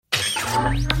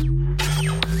This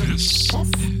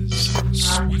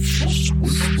is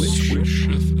Swish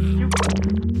FM.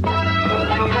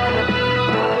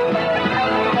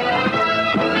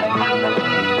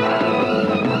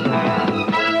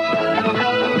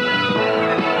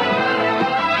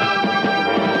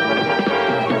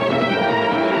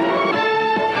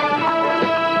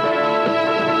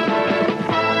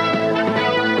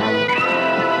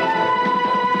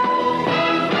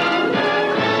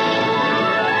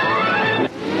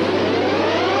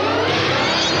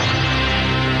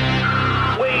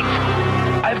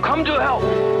 Come to help.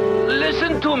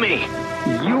 Listen to me.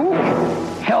 You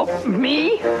help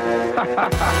me? Hey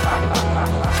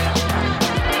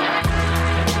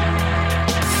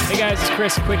guys, it's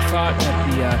Chris. Quick thought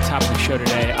at the top of the show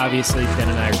today. Obviously, Ben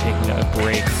and I are taking a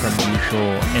break from the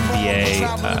usual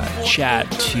NBA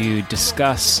chat to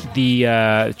discuss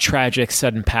the tragic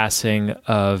sudden passing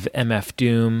of MF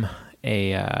Doom,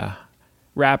 a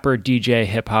rapper, DJ,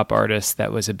 hip-hop artist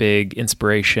that was a big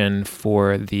inspiration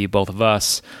for the both of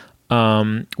us.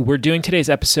 We're doing today's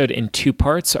episode in two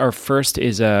parts. Our first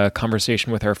is a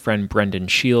conversation with our friend Brendan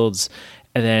Shields,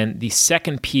 and then the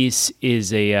second piece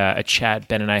is a chat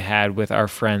Ben and I had with our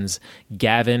friends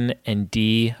Gavin and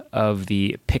Dee of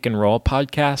the Pick and Roll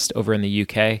podcast over in the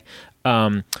UK.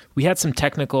 We had some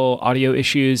technical audio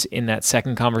issues in that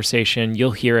second conversation.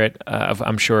 You'll hear it,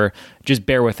 I'm sure. Just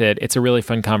bear with it. It's a really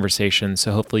fun conversation,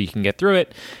 so hopefully you can get through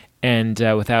it. And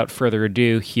without further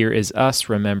ado, here is us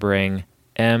remembering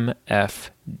MF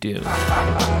Doom.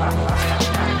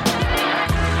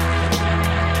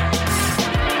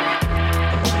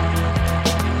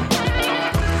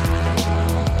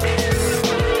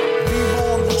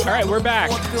 All right, we're back.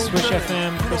 Swish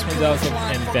FM, Chris Wendelken,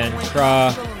 and Ben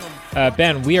Craw.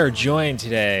 Ben, we are joined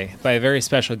today by a very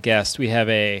special guest. We have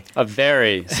a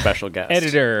very special guest.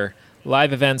 Editor,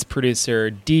 live events producer,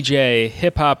 DJ,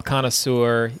 hip-hop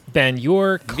connoisseur. Ben,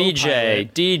 your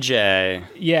co-pilot. DJ.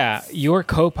 Yeah, your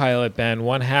co-pilot, Ben,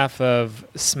 one half of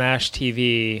Smash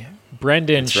TV,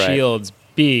 Brendan Shields.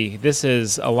 Right. B, this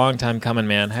is a long time coming,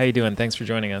 man. How you doing? Thanks for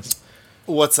joining us.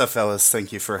 What's up, fellas?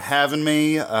 Thank you for having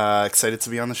me. Excited to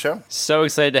be on the show. So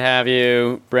excited to have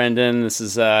you, Brendan. This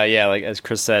is, like as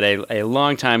Chris said, a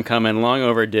long time coming, long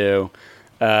overdue.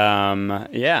 Very,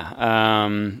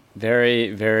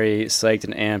 very psyched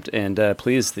and amped and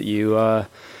pleased that you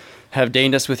have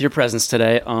deigned us with your presence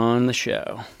today on the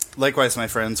show. Likewise, my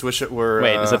friends. Wish it were...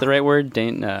 Wait, is that the right word?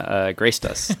 Graced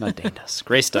us. Not deigned us.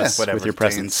 Graced us with your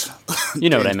presence. You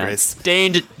know what I meant.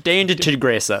 Deigned to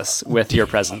grace us with your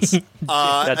presence. That's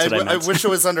what I meant. I wish it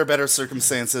was under better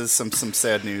circumstances. Some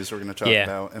sad news we're going to talk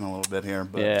about in a little bit here.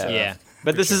 But,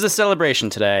 But this is a celebration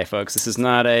today, folks. This is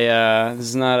not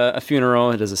a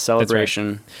funeral. It is a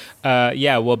celebration.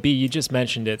 Right. Well, B, you just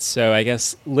mentioned it. So I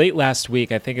guess late last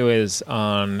week, I think it was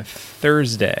on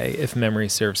Thursday, if memory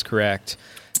serves correct.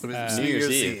 It was New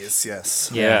Year's Eve, yes.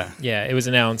 Yeah. It was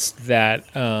announced that,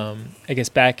 I guess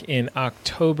back in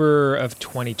October of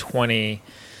 2020,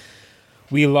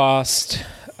 we lost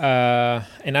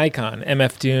an icon,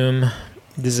 MF Doom.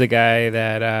 This is a guy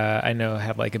that I know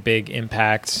had like a big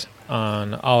impact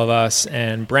on all of us.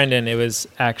 And Brendan, it was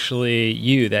actually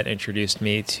you that introduced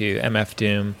me to MF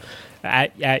Doom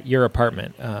at your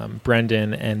apartment.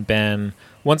 Brendan and Ben,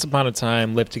 once upon a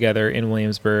time, lived together in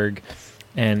Williamsburg.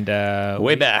 And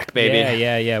way back, baby.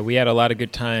 Yeah. We had a lot of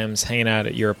good times hanging out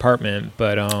at your apartment,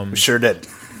 but we sure did.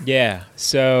 Yeah.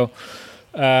 So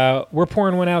we're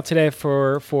pouring one out today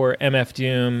for MF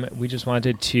Doom. We just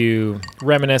wanted to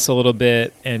reminisce a little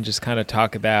bit and just kind of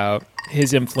talk about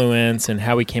his influence and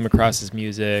how he came across his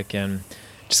music and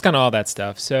just kind of all that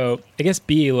stuff. So I guess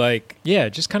B,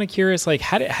 just kind of curious,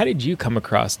 how did you come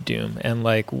across Doom? And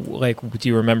like, do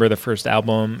you remember the first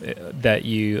album that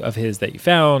you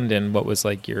found, and what was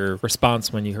like your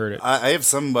response when you heard it? I have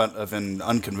somewhat of an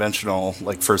unconventional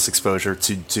first exposure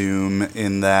to Doom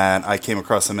in that I came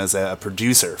across him as a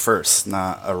producer first,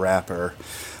 not a rapper.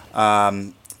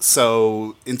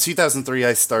 So in 2003,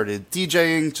 I started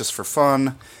DJing just for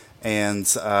fun.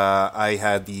 And I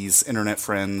had these internet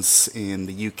friends in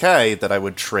the UK that I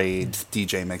would trade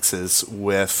DJ mixes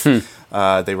with.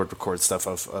 They would record stuff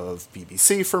of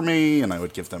BBC for me, and I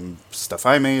would give them stuff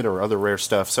I made or other rare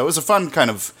stuff. So it was a fun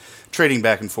kind of trading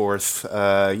back and forth,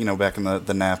 back in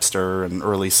the Napster and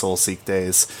early SoulSeek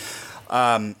days.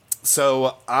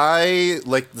 So I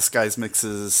liked this guy's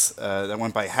mixes that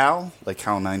went by HAL, like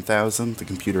HAL 9000, the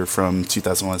computer from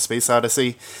 2001: A Space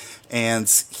Odyssey. And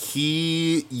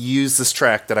he used this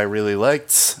track that I really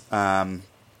liked by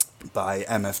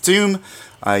MF Doom.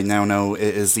 I now know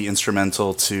it is the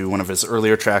instrumental to one of his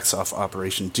earlier tracks off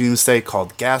Operation Doomsday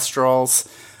called Gastrals.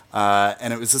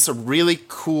 And it was just a really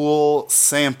cool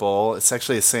sample. It's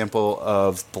actually a sample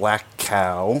of Black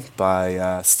Cow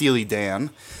by Steely Dan.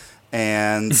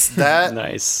 And that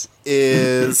nice.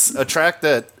 is a track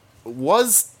that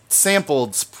was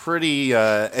sampled pretty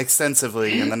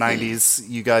extensively in the 90s.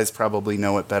 You guys probably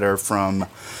know it better from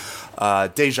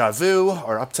Deja Vu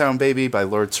or Uptown Baby by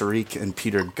Lord Tariq and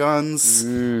Peter Guns.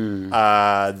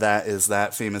 That is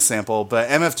that famous sample. But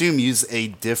MF Doom used a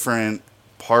different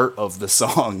part of the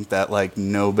song that like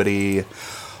nobody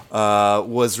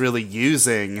was really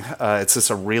using. It's just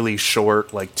a really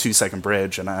short, like 2-second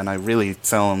bridge, and I really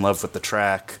fell in love with the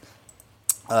track.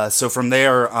 So from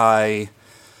there, I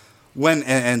went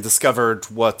and discovered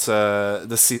what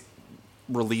this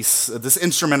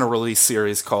instrumental release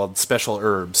series called Special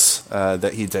Herbs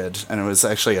that he did, and it was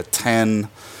actually a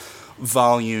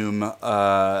 10-volume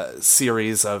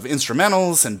series of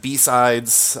instrumentals and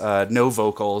B-sides, no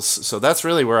vocals. So that's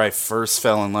really where I first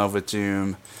fell in love with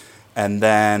Doom. And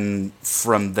then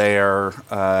from there,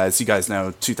 as you guys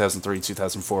know, 2003,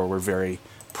 2004 were very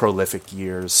prolific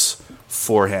years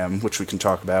for him, which we can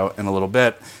talk about in a little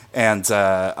bit. And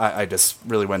I just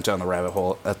really went down the rabbit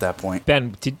hole at that point.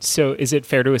 Ben, so is it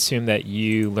fair to assume that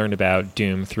you learned about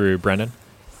Doom through Brendan,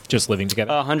 just living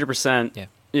together? 100%. Yeah.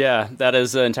 Yeah, that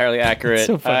is entirely accurate. It's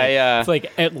so funny. It's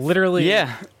like literally,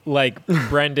 like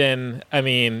Brendan. I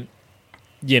mean,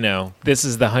 this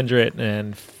is the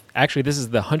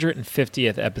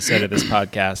 150th episode of this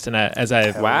podcast, and as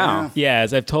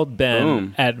I've told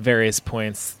Ben at various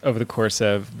points over the course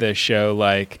of the show,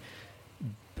 like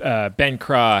Ben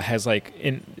Craw has like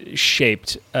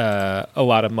shaped a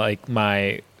lot of like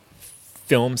my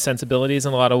film sensibilities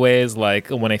in a lot of ways. Like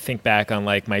when I think back on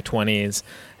like my 20s,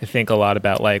 I think a lot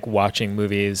about like watching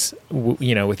movies,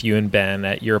 with you and Ben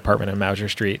at your apartment on Mauser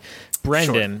Street.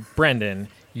 Brendan,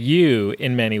 you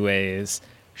in many ways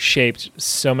shaped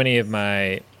so many of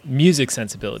my music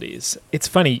sensibilities. It's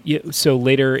funny. So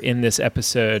later in this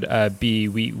episode,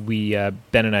 we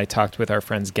Ben and I talked with our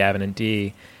friends Gavin and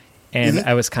Dee, and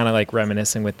I was kind of like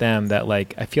reminiscing with them that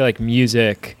like I feel like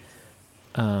music,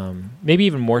 maybe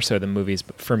even more so than movies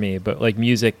for me, but like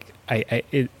music, I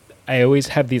always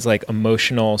have these like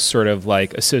emotional sort of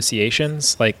like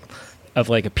associations like of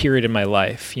like a period in my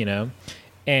life, and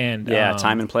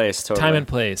time and place, totally. Time and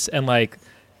place, and like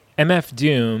MF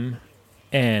Doom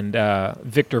and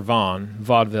Victor Vaughn,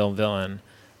 Vaudeville Villain.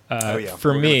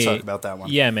 For me, talk about that one.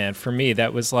 Yeah, man. For me,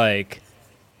 that was like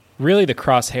really the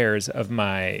crosshairs of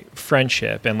my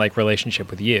friendship and like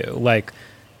relationship with you. Like,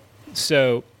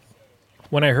 so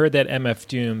when I heard that MF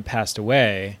Doom passed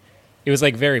away, it was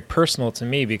like very personal to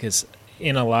me because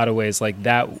in a lot of ways, like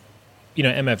that,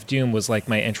 MF Doom was like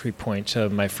my entry point to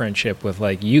my friendship with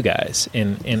like you guys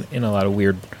in a lot of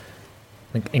weird,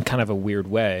 in kind of a weird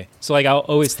way. So like I'll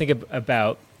always think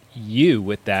about you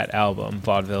with that album,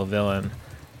 Vaudeville Villain,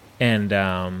 and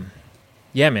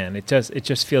man, it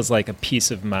just feels like a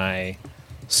piece of my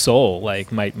soul.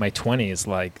 Like my 20s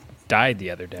like died the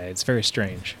other day. It's very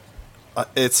strange.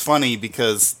 It's funny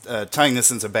because tying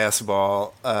this into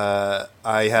basketball,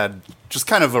 I had just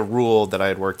kind of a rule that I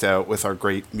had worked out with our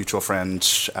great mutual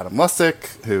friend Adam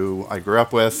Lustig, who I grew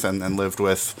up with and lived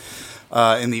with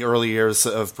in the early years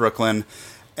of Brooklyn.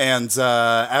 And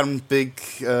Adam, big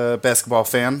basketball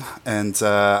fan, and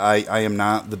I am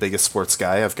not the biggest sports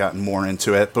guy. I've gotten more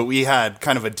into it, but we had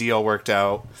kind of a deal worked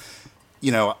out.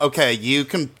 Okay, you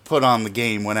can put on the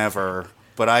game whenever,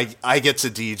 but I get to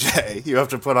DJ. You have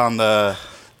to put on the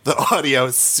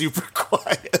audio super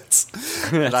quiet,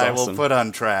 and I will put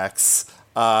on tracks.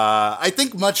 I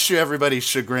think much to everybody's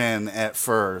chagrin at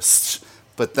first,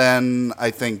 but then I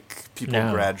think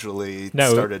people gradually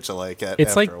started to like it.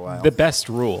 It's after like a while. The best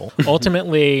rule.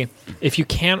 Ultimately, if you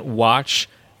can't watch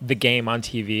the game on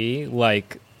TV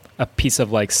like a piece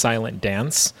of like silent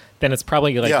dance, then it's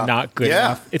probably like not good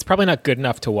enough. It's probably not good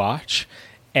enough to watch.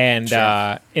 And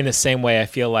in the same way, I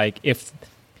feel like if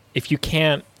you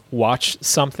can't watch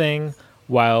something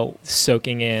while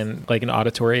soaking in like an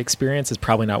auditory experience, it's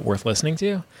probably not worth listening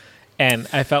to. And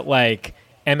I felt like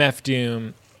MF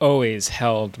Doom always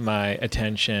held my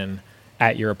attention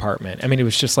at your apartment. I mean, it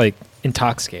was just like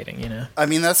intoxicating, I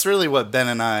mean, that's really what Ben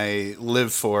and I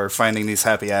live for, finding these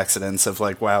happy accidents of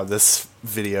like, wow, this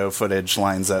video footage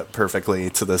lines up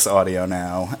perfectly to this audio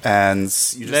now. And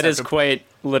that is quite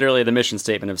literally the mission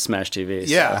statement of Smash TV.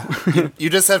 So. Yeah.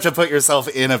 You just have to put yourself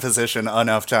in a position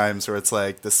enough times where it's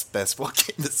like, this basketball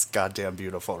game is goddamn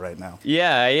beautiful right now.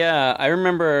 Yeah. I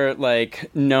remember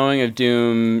like knowing of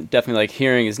Doom, definitely like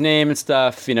hearing his name and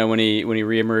stuff, when he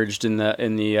reemerged in the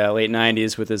late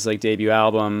 90s with his like debut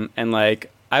album, and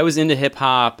like I was into hip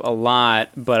hop a lot,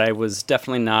 but I was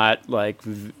definitely not like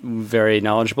very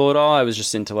knowledgeable at all. I was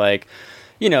just into like,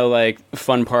 you know, like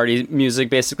fun party music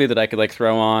basically that I could like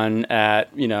throw on at,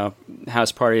 you know,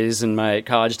 house parties in my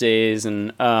college days.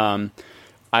 And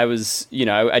I was, you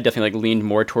know, I definitely like leaned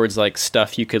more towards like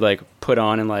stuff you could like put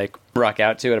on and like rock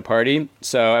out to at a party.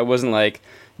 So I wasn't like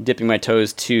dipping my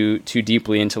toes too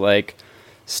deeply into like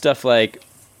stuff like,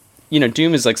 you know,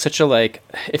 Doom is like such a like,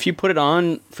 if you put it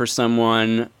on for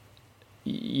someone,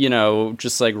 you know,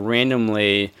 just like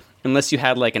randomly, unless you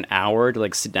had like an hour to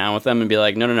like sit down with them and be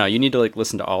like, no, you need to like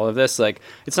listen to all of this. Like,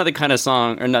 it's not the kind of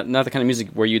song or not the kind of music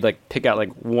where you'd like pick out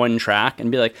like one track and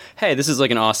be like, hey, this is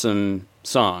like an awesome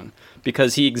song,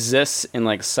 because he exists in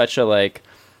like such a like,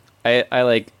 I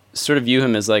like sort of view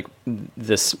him as like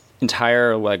this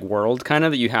entire like world kind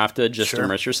of that you have to just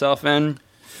immerse yourself in.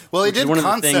 Well, he did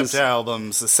concept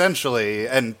albums, essentially,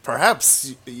 and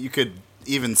perhaps you could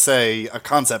even say a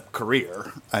concept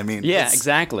career. I mean, yeah,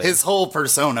 exactly. His whole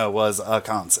persona was a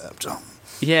concept.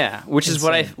 Yeah, which is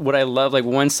what I love. Like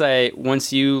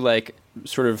once you like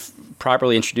sort of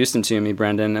properly introduced him to me,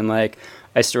 Brendan, and like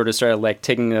I sort of started like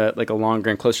taking a longer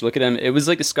and closer look at him. It was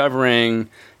like discovering,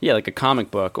 like a comic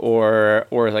book or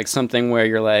like something where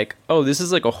you're like, oh, this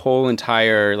is like a whole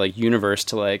entire like universe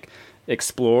to like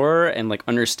explore and like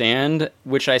understand,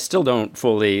 which I still don't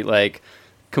fully like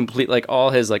complete, like all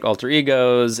his like alter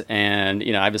egos and,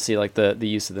 you know, obviously like the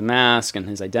use of the mask and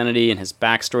his identity and his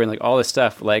backstory and like all this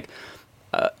stuff, like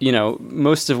you know,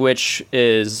 most of which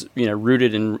is, you know,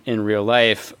 rooted in real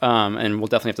life, and we'll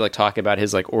definitely have to like talk about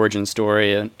his like origin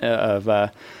story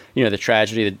of you know, the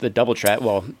tragedy, the double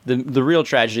the real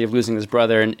tragedy of losing his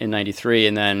brother in 93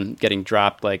 and then getting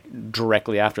dropped like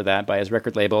directly after that by his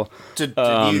record label. Did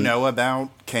you know about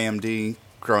KMD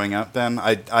growing up, Ben?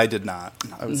 I did not.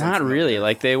 Not really.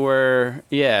 Like they were,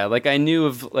 like I knew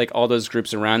of like all those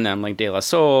groups around them, like De La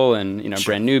Soul and, you know,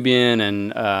 Brand Nubian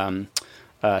and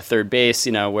Third Base,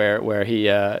 you know, where he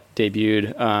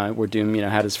debuted, where Doom, you know,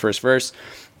 had his first verse.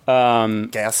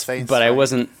 Gasface, but right? I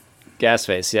wasn't.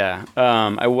 Gasface, yeah.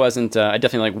 I wasn't. I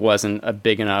definitely like wasn't a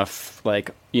big enough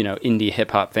like, you know, indie hip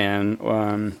hop fan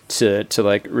to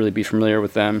like really be familiar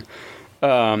with them.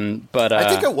 But I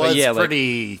think it was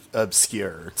pretty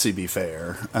obscure, to be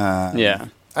fair. Yeah.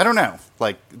 I don't know.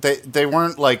 Like they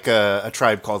weren't like a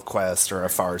Tribe Called Quest or a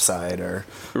Pharcyde or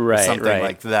something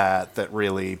like that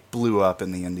really blew up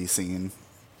in the indie scene.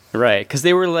 Right, because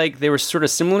they were sort of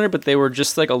similar, but they were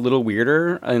just like a little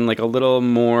weirder and like a little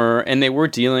more, and they were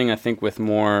dealing, I think, with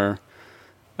more,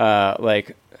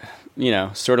 like, you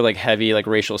know, sort of like heavy like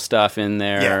racial stuff in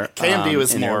their. Yeah, KMD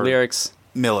was more lyrics,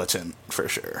 militant for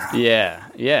sure. Yeah,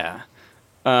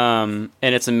 and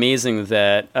it's amazing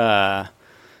that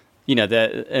you know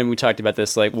that, and we talked about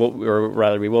this like,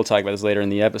 we will talk about this later in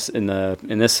the episode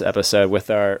in this episode with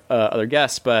our other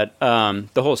guests. But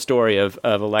the whole story of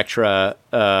Elektra,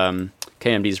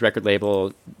 KMD's record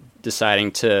label,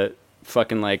 deciding to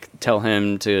fucking like tell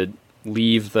him to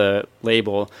leave the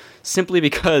label simply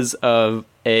because of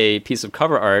a piece of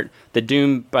cover art that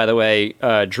Doom, by the way,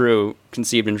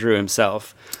 conceived and drew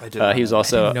himself. I did. He was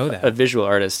also a visual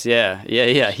artist. Yeah.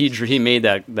 He made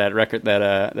that record,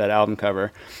 that album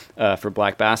cover for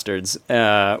Black Bastards,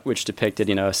 which depicted,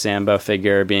 you know, a Sambo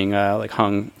figure being like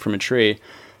hung from a tree.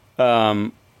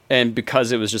 And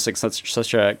because it was just like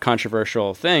such a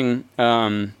controversial thing,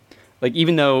 like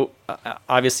even though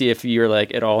obviously if you're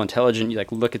like at all intelligent, you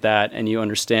like look at that and you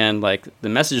understand like the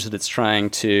message that it's trying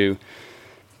to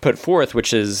put forth,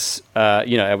 which is,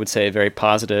 you know, I would say a very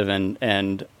positive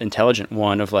and intelligent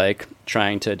one of like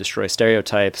trying to destroy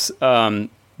stereotypes.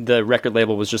 The record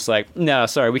label was just like, no,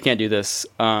 sorry, we can't do this.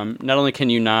 Not only can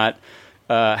you not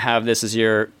have this as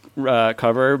your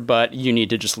cover, but you need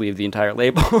to just leave the entire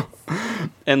label.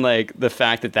 And like the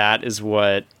fact that is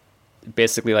what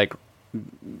basically like,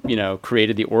 you know,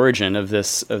 created the origin of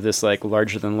this like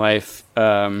larger than life,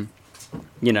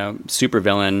 you know,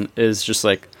 supervillain is just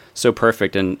like so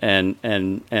perfect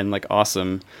and like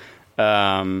awesome.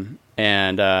 And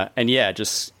yeah,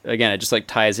 just again, it just like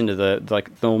ties into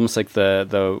the almost like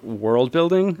the world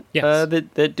building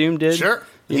that Doom did. Sure,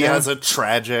 he has a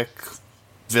tragic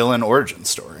villain origin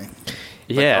story.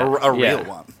 Like a real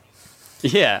one.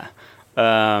 Yeah.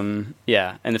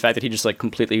 Yeah, and the fact that he just like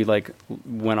completely like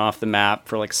went off the map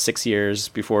for like 6 years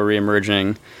before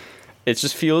reemerging, it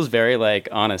just feels very like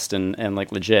honest and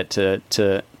like legit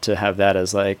to have that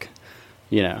as like,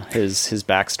 you know, his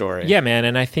backstory. Yeah, man,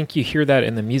 and I think you hear that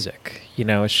in the music. You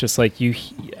know, it's just like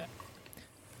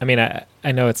I mean,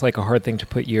 I know it's like a hard thing to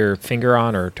put your finger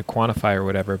on or to quantify or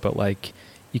whatever, but like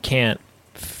you can't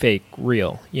fake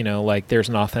real, you know, like there's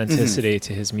an authenticity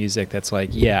to his music that's like,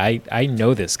 yeah, I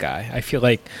know this guy. I feel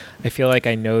like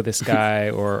I know this guy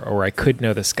or I could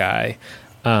know this guy.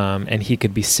 And he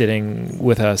could be sitting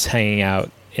with us, hanging out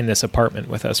in this apartment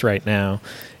with us right now.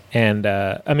 And,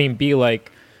 I mean, be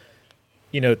like,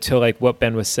 you know, to like what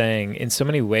Ben was saying, in so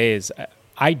many ways,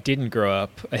 I didn't grow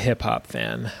up a hip hop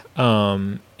fan.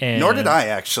 And nor did I,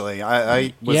 actually.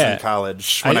 I was in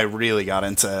college when I really got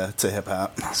into hip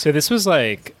hop. So this was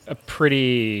like a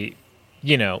pretty,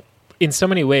 you know, in so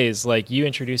many ways, like you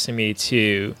introducing me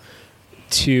to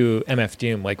MF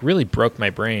Doom, like really broke my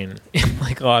brain in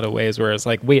like a lot of ways, where it's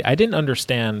like, wait, I didn't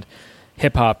understand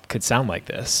hip hop could sound like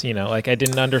this, you know, like I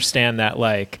didn't understand that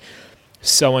like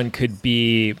someone could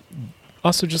be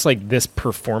also just like this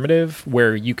performative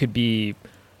where you could be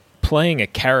playing a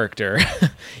character,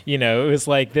 you know, it was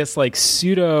like this like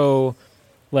pseudo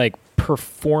like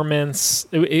performance.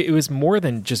 It was more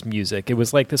than just music. It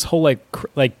was like this whole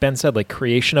like Ben said, like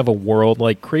creation of a world,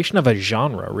 like creation of a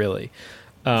genre, really.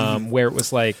 Where it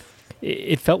was like,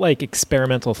 it felt like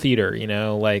experimental theater, you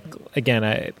know, like, again,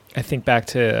 I think back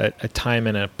to a time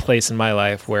and a place in my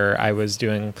life where I was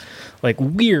doing like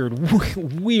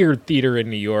weird theater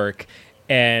in New York.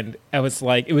 And I was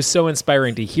like, it was so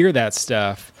inspiring to hear that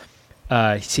stuff,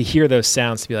 to hear those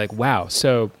sounds, to be like, wow,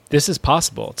 so this is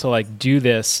possible to like do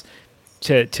this,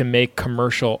 to make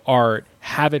commercial art,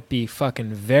 have it be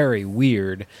fucking very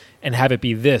weird and have it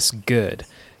be this good.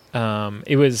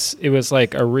 It was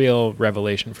like a real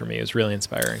revelation for me. It was really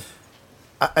inspiring.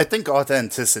 I think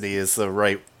authenticity is the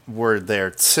right word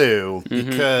there too,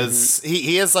 because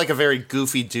he is like a very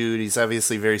goofy dude. He's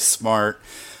obviously very smart.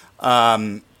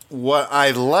 What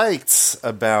I liked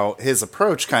about his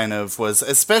approach kind of was,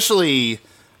 especially,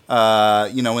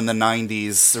 you know, in the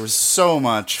 90s, there was so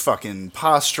much fucking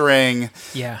posturing.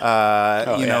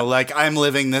 Yeah. You know, like, I'm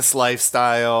living this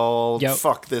lifestyle. Yep.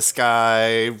 Fuck this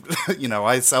guy. You know,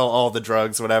 I sell all the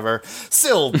drugs, whatever.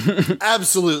 Still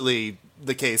absolutely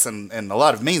the case in a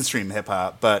lot of mainstream hip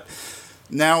hop. But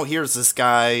now here's this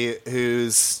guy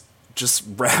who's just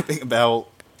rapping about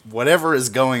whatever is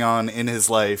going on in his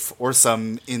life or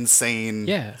some insane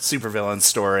supervillain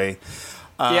story.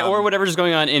 Yeah, or whatever's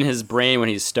going on in his brain when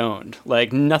he's stoned.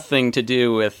 Like, nothing to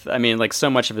do with, I mean, like,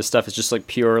 so much of his stuff is just, like,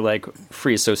 pure, like,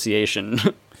 free association.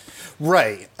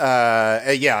 Right.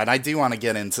 Yeah, and I do want to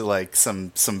get into, like,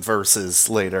 some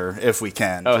verses later, if we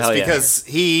can. Oh, just hell yeah. because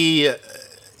he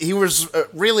was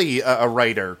really a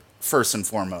writer, first and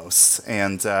foremost.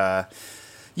 And,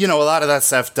 you know, a lot of that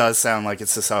stuff does sound like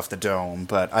it's just off the dome,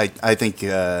 but I think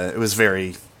it was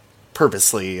very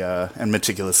purposely and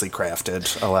meticulously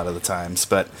crafted a lot of the times.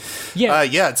 But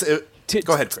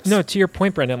go ahead, Chris. No, to your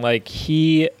point, Brendan, like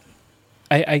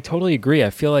I totally agree. I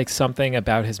feel like something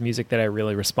about his music that I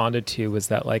really responded to was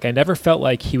that, like, I never felt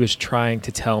like he was trying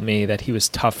to tell me that he was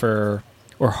tougher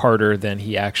or harder than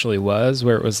he actually was,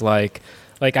 where it was like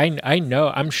I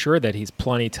know, I'm sure that he's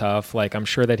plenty tough. Like, I'm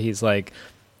sure that he's like,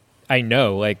 I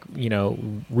know, like, you know,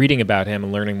 reading about him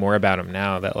and learning more about him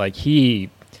now, that like he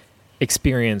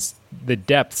experienced the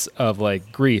depths of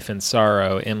like grief and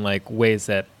sorrow in like ways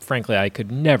that frankly I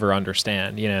could never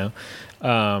understand, you know.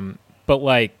 But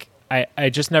like I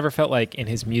just never felt like in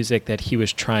his music that he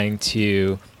was trying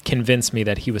to convince me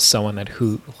that he was someone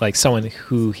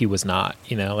who he was not,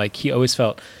 you know. Like, he always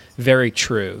felt very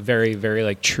true, very, very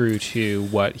like true to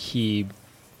what he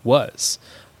was.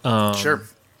 Sure.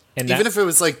 And even if it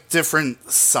was like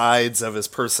different sides of his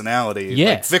personality,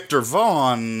 like Victor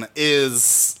Vaughn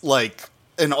is like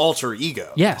an alter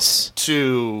ego,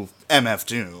 to MF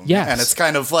Doom, and it's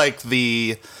kind of like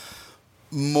the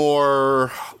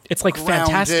more, it's like grounded,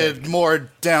 fantastic, more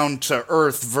down to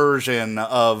earth version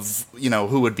of, you know,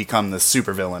 who would become the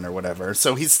supervillain or whatever.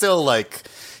 So he's still like,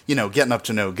 you know, getting up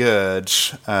to no good,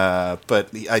 but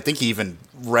I think he even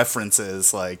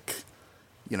references like,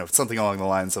 you know, something along the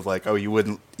lines of like, oh, you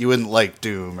wouldn't like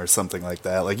Doom or something like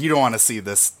that. Like, you don't want to see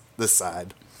this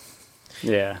side.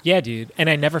 Yeah. Yeah, dude. And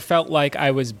I never felt like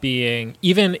I was being,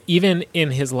 even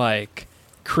in his like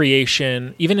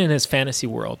creation, even in his fantasy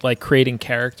world, like creating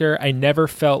character, I never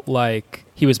felt like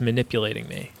he was manipulating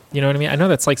me. You know what I mean? I know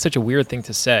that's like such a weird thing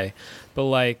to say, but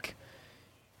like,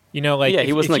 you know, like,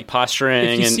 he wasn't like posturing.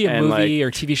 If you see a movie like, or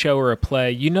TV show or a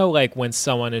play, you know, like when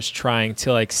someone is trying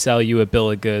to like sell you a bill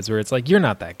of goods, where it's like, you're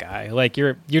not that guy, like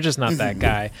you're just not that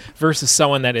guy, versus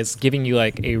someone that is giving you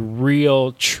like a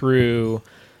real, true,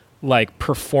 like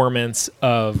performance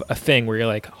of a thing where you're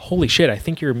like, holy shit, I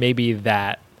think you're maybe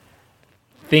that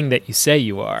thing that you say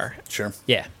you are. Sure.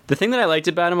 Yeah. The thing that I liked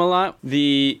about him a lot,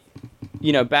 you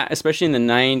know, especially in the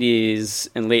 90s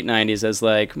and late 90s, as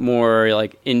like more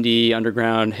like indie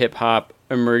underground hip hop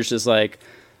emerged as like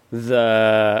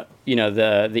the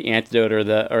the antidote or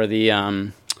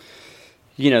the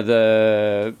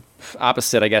the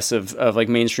opposite, I guess, of like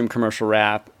mainstream commercial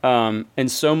rap.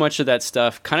 And so much of that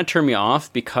stuff kind of turned me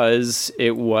off because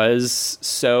it was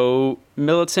so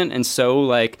militant and so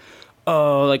like,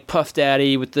 oh, like Puff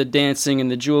Daddy with the dancing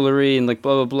and the jewelry and like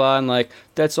blah, blah, blah. And like,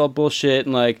 that's all bullshit.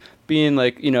 And like being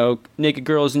like, naked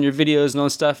girls in your videos and all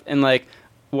that stuff. And like,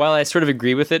 while I sort of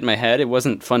agree with it in my head, it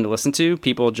wasn't fun to listen to.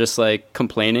 People just like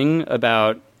complaining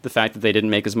about the fact that they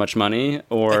didn't make as much money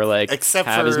or like except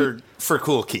for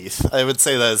Cool Keith. I would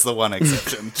say that is the one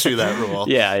exception to that rule.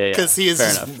 Yeah. Because he is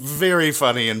just very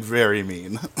funny and very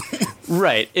mean.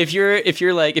 Right. If you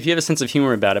have a sense of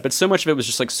humor about it, but so much of it was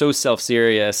just like so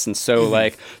self-serious and so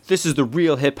like this is the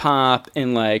real hip hop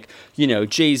and like,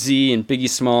 Jay-Z and Biggie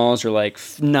Smalls are like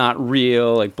not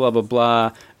real, like blah blah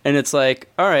blah. And it's like,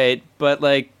 all right, but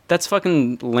like that's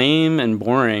fucking lame and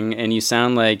boring, and you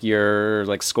sound like you're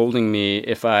like scolding me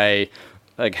if I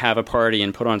like have a party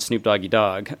and put on Snoop Doggy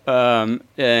Dogg.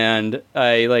 And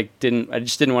I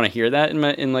just didn't want to hear that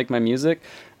in my music.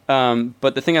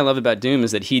 But the thing I loved about Doom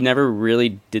is that he never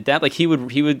really did that. Like he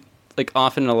would like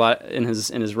often a lot in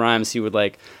his rhymes he would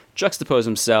like juxtapose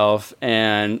himself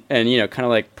and kind of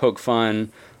like poke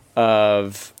fun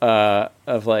of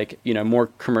like more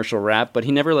commercial rap, but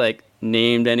he never like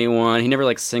named anyone. He never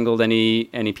like singled any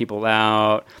people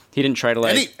out. He didn't try to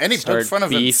like any poke fun of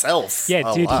himself.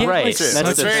 Yeah, dude. He right.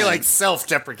 It's very like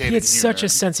self-deprecating. He had humor. such a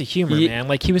sense of humor, man.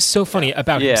 Like he was so funny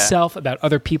about himself, about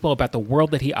other people, about the world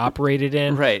that he operated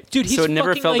in. Right, dude. He's so it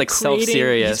never felt like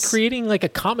self-serious. He's creating like a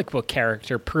comic book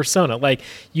character persona. Like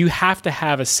you have to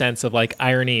have a sense of like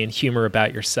irony and humor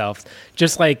about yourself,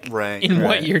 just like in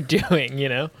what you're doing.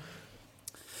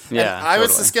 Yeah, and I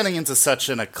was just getting into such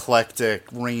an eclectic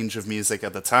range of music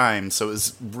at the time, so it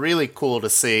was really cool to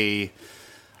see.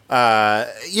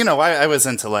 I was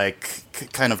into like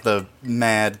kind of the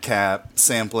madcap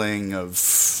sampling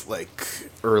of like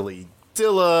early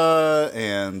Dilla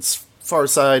and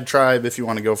Farside Tribe, if you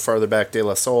want to go farther back, De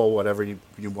La Soul, whatever you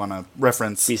want to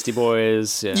reference. Beastie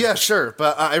Boys. Yeah, sure.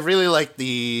 But I really like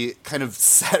the kind of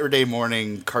Saturday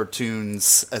morning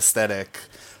cartoons aesthetic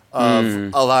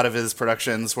of a lot of his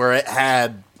productions, where it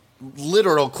had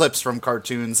literal clips from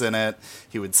cartoons in it.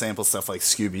 He would sample stuff like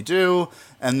Scooby-Doo,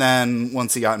 and then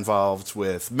once he got involved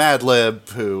with Madlib,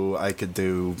 who I could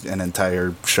do an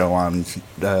entire show on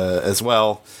as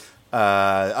well,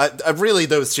 I really,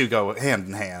 those two go hand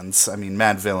in hand. I mean,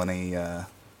 Mad Villainy,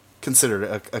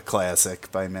 considered a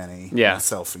classic by many,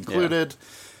 myself included,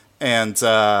 and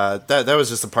that was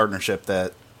just a partnership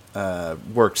that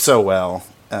worked so well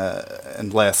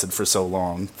and lasted for so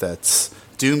long that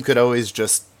Doom could always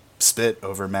just spit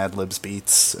over Madlib's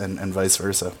beats and vice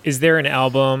versa. Is there an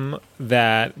album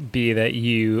that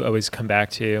you always come back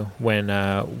to when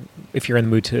if you're in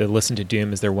the mood to listen to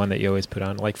Doom? Is there one that you always put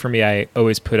on? Like for me, I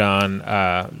always put on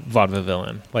Vaudeville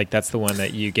Villain. Like that's the one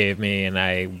that you gave me, and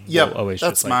I will always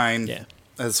that's just mine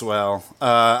as well.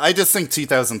 I just think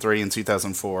 2003 and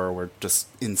 2004 were just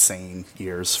insane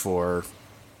years for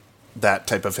that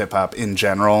type of hip hop in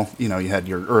general. You had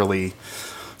your early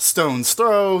Stone's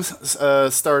Throw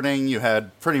starting. You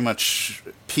had pretty much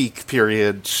peak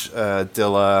period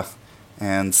Dilla,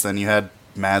 and then you had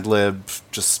Madlib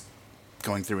just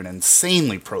going through an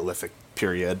insanely prolific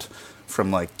period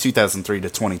from like 2003 to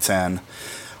 2010.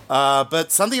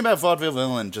 But something about Vaudeville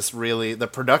Villain just really, the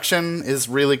production is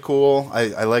really cool.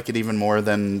 I like it even more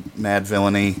than Mad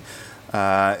Villainy.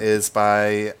 Is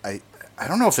by I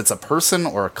don't know if it's a person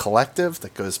or a collective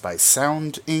that goes by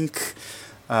Sound Inc.,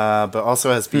 but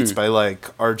also has beats by like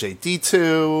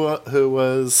RJD2, who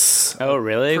was a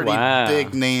pretty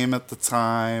big name at the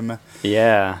time.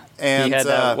 Yeah, and he had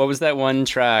that, what was that one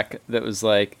track that was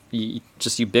like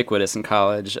just ubiquitous in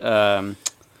college? It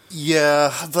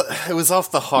was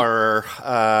off the Horror.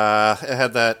 It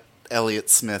had that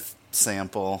Elliott Smith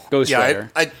sample. Ghost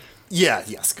Rider.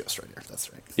 Yes, Ghost Rider.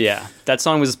 That's right. Yeah, that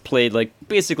song was played like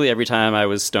basically every time I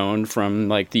was stoned from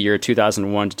like the year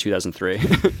 2001 to 2003.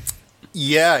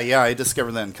 Yeah, I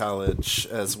discovered that in college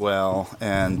as well,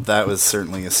 and that was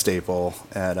certainly a staple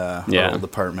at our old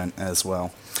apartment as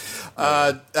well.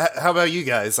 How about you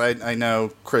guys? I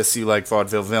know, Chris, you like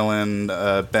Vaudeville Villain.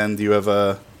 Ben, do you have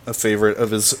a favorite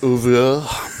of his oeuvre?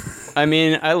 I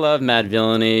mean, I love Mad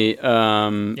Villainy.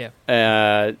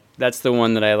 That's the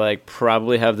one that I like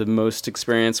probably have the most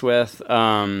experience with.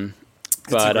 But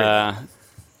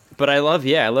I love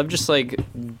just like,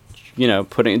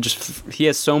 putting he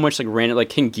has so much like random, like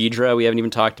King Ghidra we haven't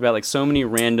even talked about, like so many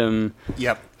random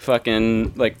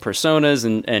fucking like personas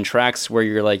and tracks where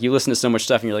you're like, you listen to so much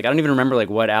stuff and you're like, I don't even remember like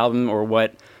what album or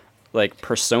what like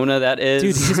persona that is.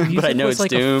 Dude, his music but I know was it's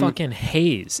like Doom. a fucking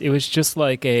haze. It was just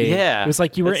like a Yeah, It was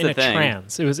like you were that's in the a thing.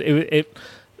 trance. It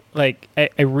like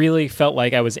I really felt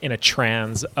like I was in a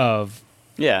trance of.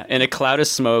 Yeah, in a cloud of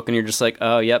smoke, and you're just like,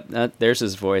 oh, yep, there's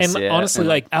his voice. And yeah. honestly, And,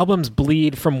 like albums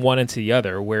bleed from one into the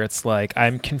other, where it's like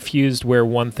I'm confused where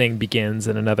one thing begins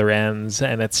and another ends,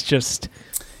 and it's just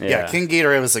Yeah, King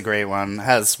Ghidorah was a great one.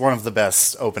 Has one of the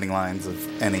best opening lines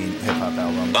of any hip hop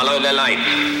album. Follow the light.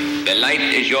 The light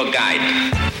is your guide.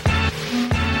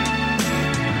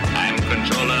 I'm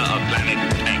controller of Planet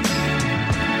X.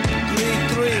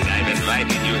 3-3. And I've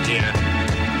invited you here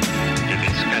to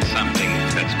discuss something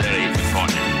that's very important.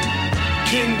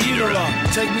 King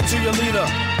Ghidorah, take me to your leader.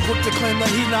 Quick to claim that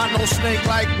he not no snake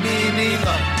like me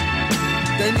neither.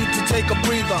 They need to take a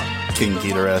breather. King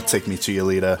Ghidorah, take me to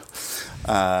Yolita.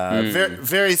 Very,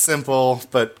 very simple,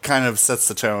 but kind of sets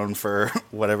the tone for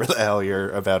whatever the hell you're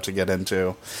about to get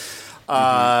into.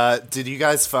 Did you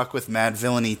guys fuck with Mad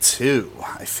Villainy 2?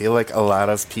 I feel like a lot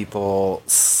of people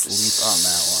sleep on that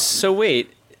one. So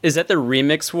wait, is that the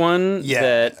remix one? Yeah.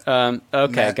 That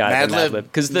okay, got it. Madlib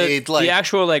Because made, the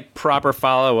actual like proper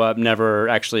follow up never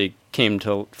actually came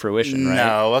to fruition, right?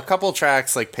 No, a couple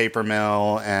tracks like Paper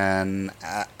Mill and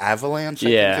Avalanche, I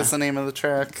think is the name of the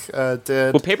track,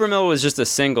 did. Well, Paper Mill was just a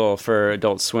single for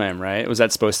Adult Swim, right? Was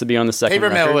that supposed to be on the second Paper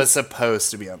record? Mill was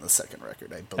supposed to be on the second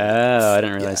record, I believe. Oh, I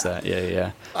didn't realize that.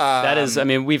 Yeah. That is, I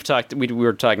mean, we've talked. We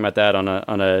were talking about that on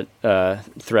a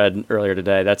thread earlier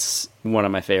today. That's one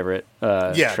of my favorite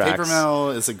tracks. Paper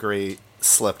Mill is a great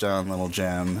slept on little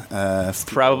gem.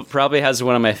 Probably has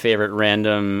one of my favorite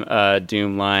random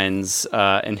Doom lines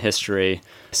in history.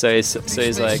 So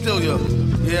he's like, Still you.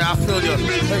 Yeah, I feel you.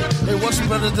 Hey, what's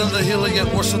better than the healer,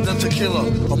 yet worse than tequila?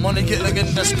 A money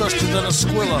getting that's thirstier than a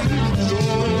squiller.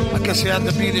 I guess you had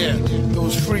to be there. It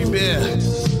was free beer.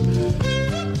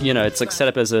 you know, it's like set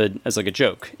up as like a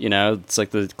joke, you know, it's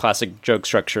like the classic joke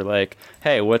structure, like,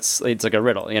 hey, it's like a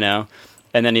riddle, you know,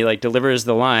 and then he like delivers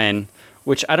the line,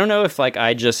 which I don't know if like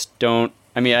I just don't.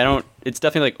 I mean, I don't. It's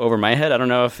definitely like over my head. I don't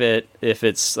know if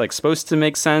it's like supposed to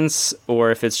make sense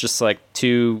or if it's just like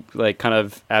too like kind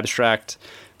of abstract.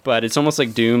 But it's almost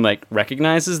like Doom like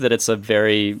recognizes that it's a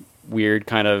very weird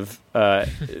kind of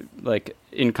like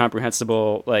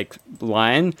incomprehensible like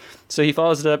line. So he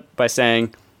follows it up by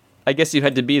saying, "I guess you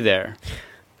had to be there.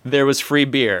 There was free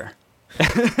beer."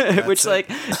 Which like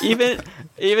even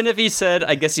if he said,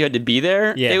 "I guess you had to be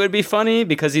there," it would be funny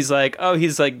because he's like, oh,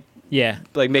 he's like. Yeah,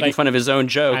 like making fun of his own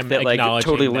joke I'm that like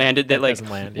totally landed that like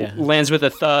lands with a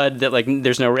thud that like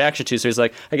there's no reaction to. So he's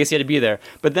like, I guess he had to be there.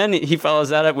 But then he follows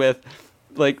that up with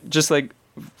like just like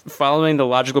following the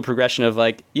logical progression of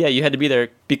like, yeah, you had to be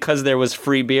there because there was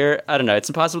free beer. I don't know. It's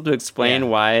impossible to explain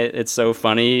why it's so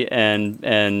funny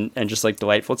and just like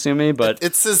delightful to me. But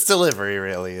it's his delivery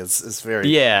really is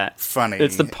very funny.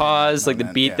 It's the pause, like the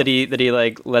beat that he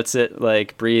like lets it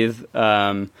like breathe.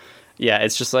 Yeah,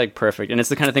 it's just like perfect, and it's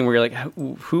the kind of thing where you're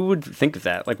like, who would think of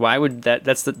that? Like, why would that?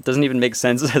 Doesn't even make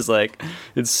sense. As like,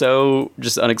 it's so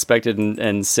just unexpected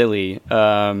and silly,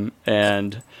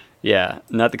 and yeah,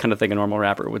 not the kind of thing a normal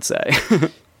rapper would say.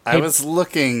 I was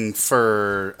looking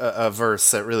for a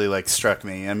verse that really like struck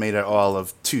me and made it all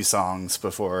of 2 songs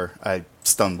before I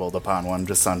stumbled upon one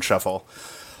just on shuffle.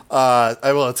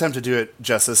 I will attempt to do it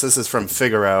justice. This is from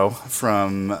Figaro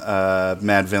from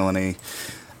Mad Villainy.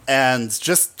 And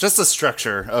just the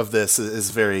structure of this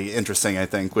is very interesting, I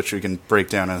think, which we can break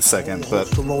down in a second.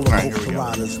 But all right, here we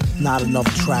go. Not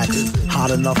enough tracks,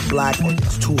 hot enough black,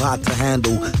 it's too hot to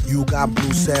handle. You got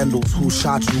blue sandals, who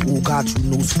shot you, who got you,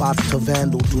 new spots to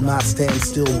vandal. Do not stand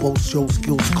still, boast your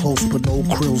skills close, but no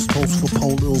krills. Toast for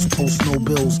polils, post no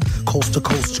bills. Coast to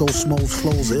coast, Joe Smoes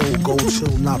flows ill, go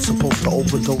chill. Not supposed to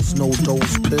overdose, no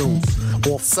dose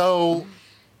pills. So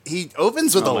he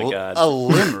opens with a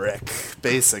limerick,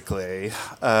 basically.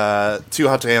 Too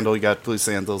hot to handle, you got blue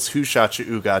sandals. Who shot you,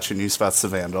 who got you, new spots to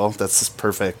vandal. That's this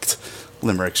perfect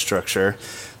limerick structure.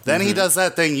 Then he does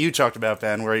that thing you talked about,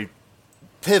 Ben, where he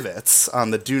pivots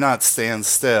on the do not stand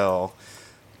still.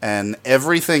 And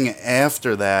everything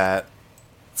after that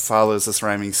follows this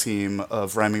rhyming scheme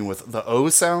of rhyming with the O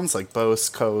sounds, like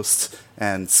boast, coast,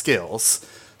 and skills.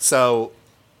 So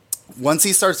once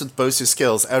he starts with boast your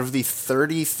skills, out of the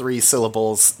 33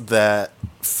 syllables that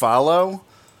follow,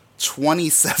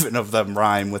 27 of them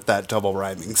rhyme with that double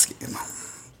rhyming scheme.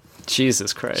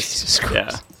 Jesus Christ.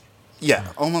 Yeah,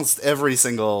 almost every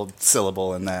single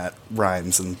syllable in that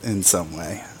rhymes in some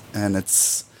way. And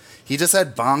he just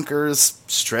had bonkers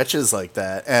stretches like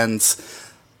that. And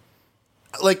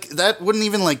like that wouldn't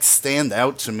even like stand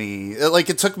out to me. Like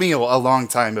it took me a long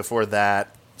time before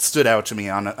that stood out to me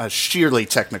on a sheerly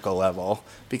technical level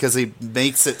because he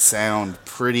makes it sound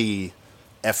pretty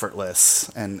effortless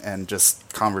and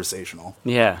just conversational.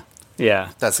 Yeah.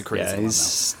 That's a crazy one,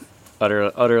 he's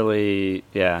utterly,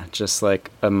 just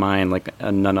like a mind like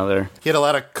none other. He had a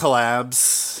lot of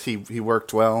collabs. He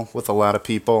worked well with a lot of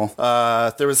people.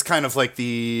 There was kind of like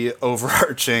the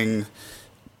overarching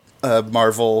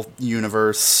Marvel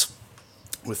universe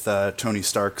with Tony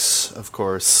Stark's, of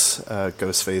course,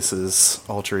 Ghostface's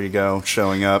alter ego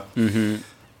showing up. Mm-hmm.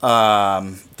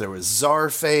 There was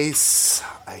Czarface.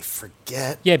 I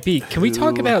forget. Yeah, B, can we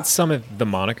talk about some of the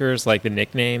monikers, like the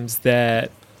nicknames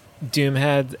that Doom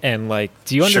had? And, like,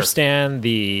 do you understand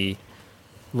the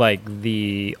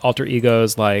alter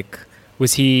egos? Like,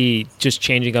 was he just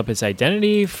changing up his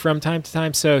identity from time to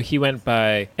time? So he went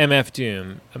by MF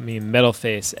Doom. I mean, Metal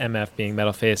Face, MF being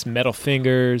Metal Face, Metal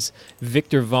Fingers,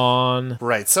 Victor Vaughn.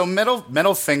 Right. So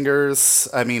Metal Fingers,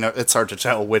 I mean, it's hard to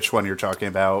tell which one you're talking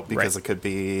about because it could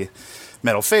be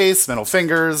Metal Face, Metal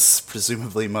Fingers,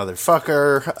 presumably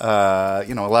Motherfucker,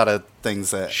 a lot of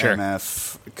things that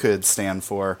MF could stand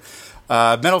for.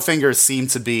 Metal Fingers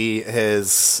seemed to be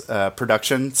his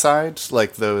production side,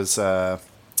 like those...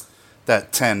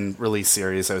 that 10 release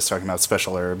series I was talking about,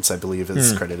 Special Herbs, I believe,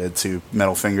 is credited to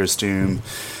Metal Fingers Doom.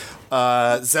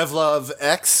 Zevlov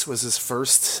X was his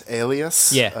first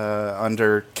alias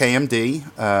under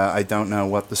KMD. I don't know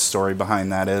what the story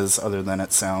behind that is, other than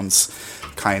it sounds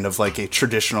kind of like a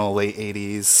traditional late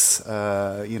 80s,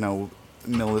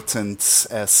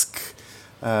 militant-esque,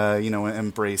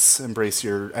 embrace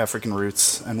your African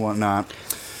roots and whatnot.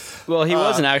 Well, he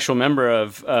was an actual member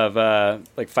of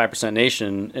 5%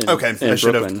 Nation in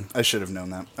Brooklyn. I should have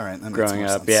known that. All right, that growing makes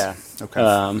more up, sense.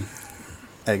 Okay.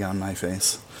 Egg on my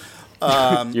face.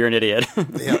 You're an idiot.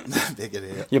 Yeah, big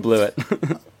idiot. You blew it.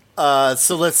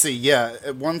 So let's see.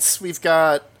 Yeah, once we've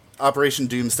got Operation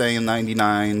Doomsday in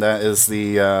 '99, that is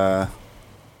the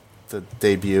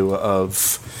debut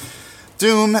of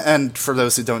Doom. And for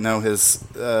those who don't know, his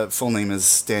full name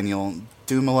is Daniel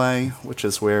Dumoulin, which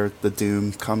is where the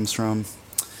Doom comes from.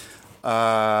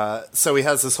 So he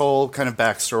has this whole kind of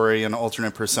backstory and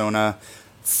alternate persona.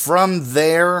 From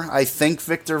there, I think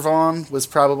Victor Vaughn was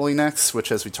probably next,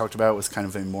 which, as we talked about, was kind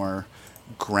of a more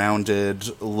grounded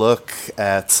look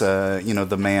at,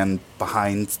 the man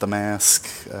behind the mask,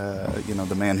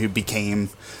 the man who became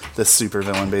this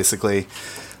supervillain, basically.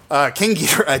 King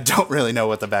Ghidorah, I don't really know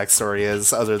what the backstory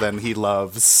is, other than he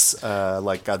loves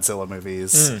Godzilla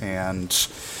movies, and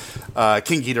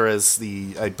King Ghidorah is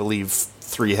the, I believe,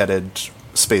 three-headed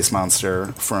space monster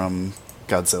from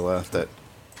Godzilla that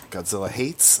Godzilla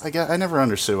hates. I guess I never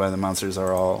understood why the monsters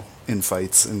are all in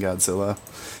fights in Godzilla.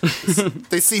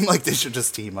 They seem like they should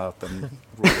just team up and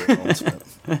rule their roles.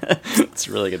 That's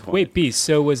a really good point. Wait, B,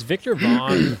 so was Victor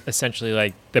Vaughn essentially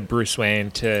like the Bruce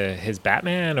Wayne to his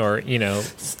Batman, or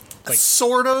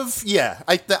sort of, yeah.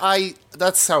 I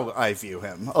that's how I view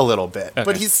him a little bit, okay.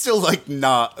 But he's still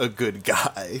not a good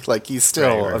guy. He's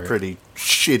still a pretty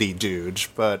shitty dude.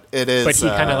 But it is. But he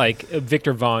kind of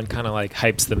Victor Vaughn kind of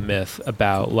hypes the myth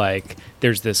about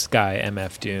there's this guy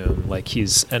MF Doom,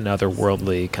 he's another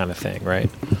worldly kind of thing, right?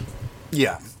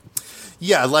 Yeah,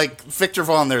 Victor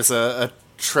Vaughn. There's a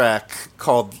track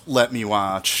called Let Me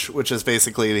Watch, which is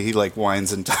basically he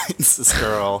wines and dines this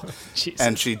girl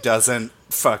and she doesn't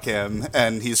fuck him,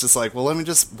 and he's just well, let me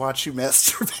just watch you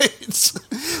masturbate.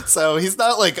 So he's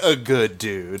not a good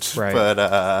dude, right? But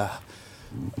I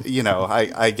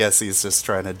guess he's just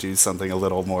trying to do something a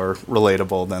little more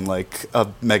relatable than a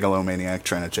megalomaniac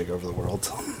trying to take over the world.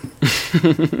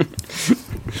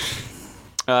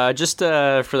 Just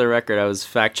for the record, I was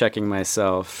fact checking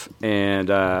myself, and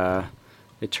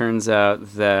it turns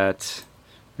out that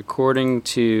according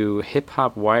to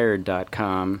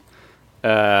hiphopwired.com,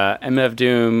 MF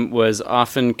Doom was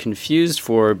often confused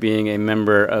for being a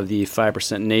member of the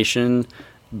 5% Nation,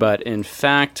 but in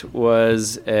fact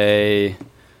was a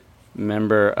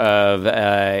member of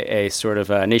a sort of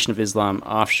a Nation of Islam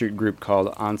offshoot group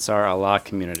called Ansar Allah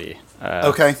Community.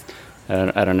 Okay.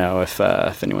 I don't know if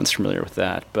anyone's familiar with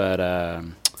that, but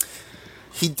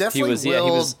he definitely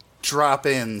will drop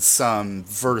in some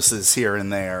verses here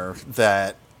and there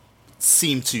that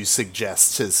seem to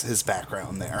suggest his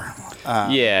background there.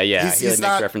 He makes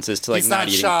references to he's not not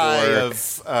eating shy pork.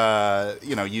 of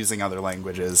using other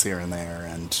languages here and there,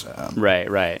 and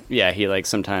right. Yeah, he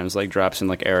sometimes drops in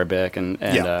Arabic and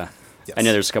Yes. I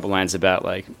know there's a couple lines about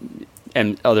other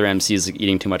MCs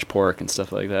eating too much pork and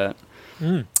stuff like that.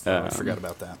 I forgot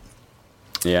about that.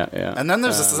 Yeah. And then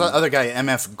there's this other guy,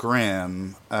 MF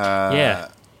Grimm.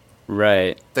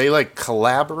 Right. They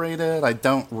collaborated. I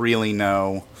don't really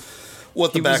know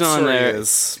what the He was on backstory there.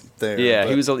 is there. Yeah,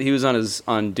 but- he was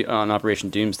on Operation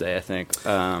Doomsday, I think.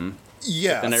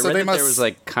 Yeah, And I so read they that must. there was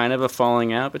like kind of a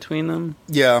falling out between them.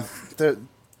 Yeah,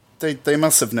 they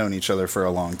must have known each other for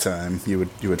a long time. You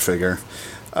would figure.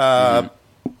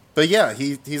 But yeah,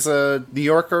 he's a New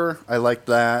Yorker. I like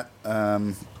that.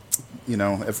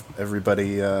 If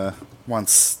everybody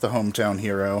wants the hometown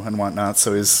hero and whatnot.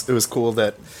 So it was cool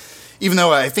that, even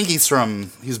though I think he's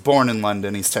born in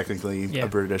London, he's technically a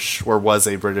British, or was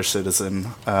a British citizen.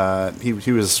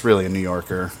 He was really a New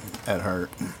Yorker at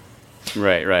heart.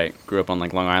 Right. Grew up on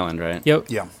like Long Island, right? Yep.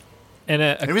 Yeah.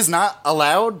 And He was not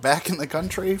allowed back in the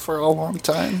country for a long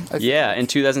time. I feel. Yeah, in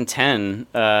 2010,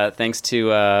 thanks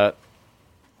to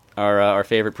our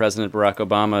favorite president Barack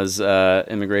Obama's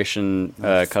immigration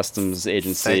customs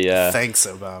agency. Thanks,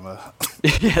 Obama.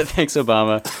 Yeah, thanks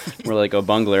Obama. More like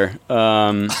O'Bungler.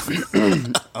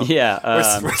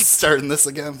 Yeah, We're starting this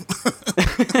again.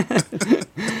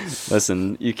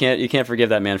 listen, you can't forgive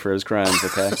that man for his crimes.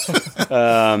 Okay.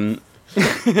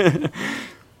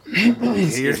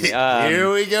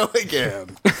 Here we go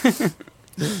again.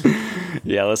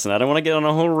 Yeah, listen, I don't want to get on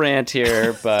a whole rant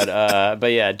here, but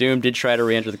yeah, Doom did try to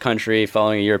re-enter the country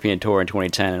following a European tour in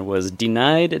 2010 and was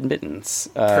denied admittance.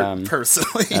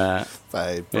 Personally,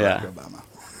 by Barack Obama.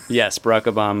 Yes, Barack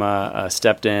Obama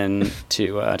stepped in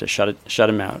to shut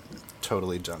him out.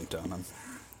 Totally junked on him.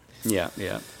 Yeah.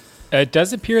 it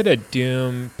does appear that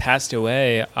Doom passed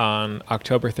away on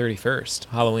October 31st,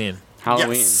 Halloween.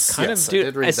 Yes, Kind yes, of, I Dude,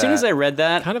 did read as soon as that. I read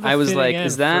that, kind of a I was fitting like, end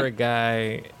is that... for a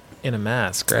guy in a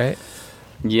mask, right?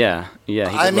 Yeah, he did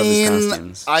I love his mean,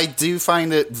 costumes. I do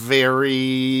find it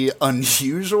very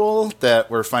unusual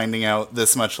that we're finding out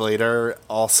this much later,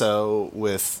 also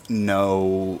with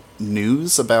no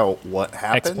news about what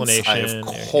happens. I, Explanation.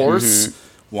 of course,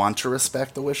 want to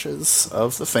respect the wishes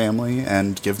of the family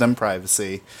and give them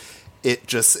privacy. It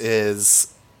just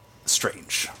is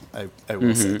strange. I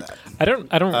will say that. I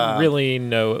don't really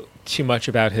know too much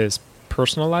about his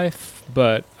personal life,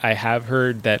 but I have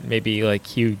heard that maybe like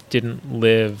he didn't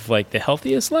live like the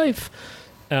healthiest life,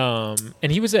 and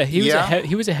he was a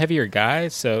heavier guy.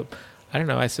 So I don't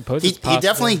know. I suppose it's He possible.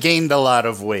 definitely gained a lot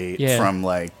of weight Yeah. from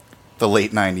like the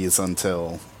late 90s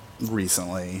until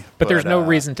recently. But there's no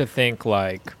reason to think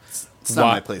like it's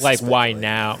not my place to why speculate.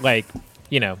 now? Like,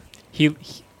 you know,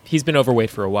 he's been overweight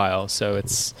for a while, so it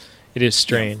is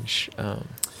strange.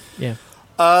 Yeah.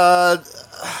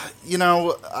 You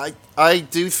know, I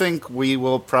do think we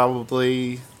will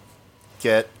probably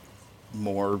get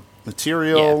more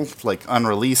material, like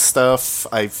unreleased stuff.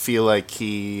 I feel like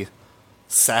he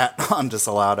sat on just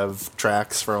a lot of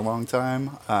tracks for a long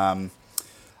time.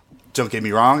 Don't get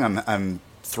me wrong, I'm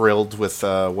thrilled with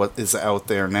what is out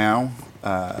there now.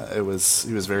 He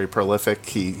was very prolific.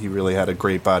 He really had a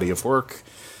great body of work.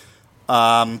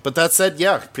 But that said,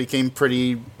 yeah, became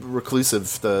pretty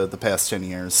reclusive the past 10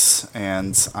 years.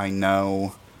 And I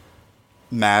know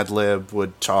Madlib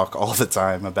would talk all the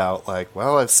time about, like,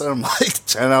 well, I've sent him like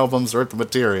 10 albums worth of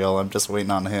material. I'm just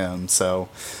waiting on him. So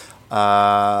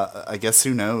I guess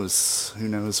who knows? Who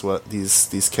knows what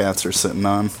these cats are sitting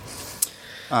on?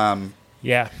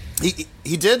 Yeah.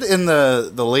 He did in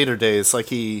the later days, like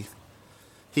he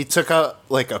took up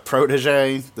like a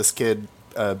protege, this kid,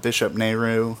 Bishop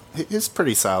Nehru. He's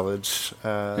pretty solid.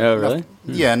 Oh, really?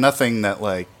 Yeah, nothing that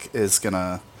like is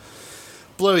gonna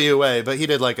blow you away. But he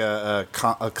did like a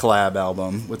collab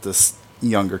album with this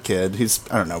younger kid.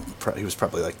 I don't know, he was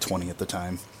probably like 20 at the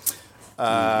time.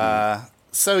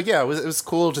 So yeah, it was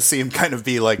cool to see him kind of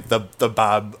be like the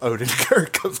Bob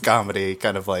Odenkirk of comedy,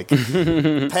 kind of like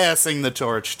passing the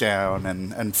torch down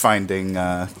and finding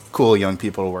cool young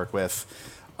people to work with.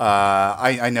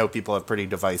 I know people have pretty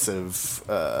divisive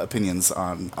opinions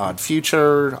on Odd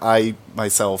Future. I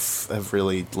myself have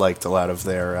really liked a lot of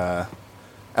their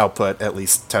output, at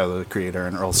least Tyler the Creator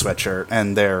and Earl Sweatshirt,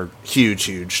 and they're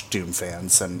huge Doom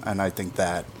fans, and I think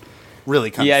that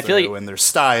really comes through in their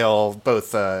style,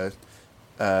 both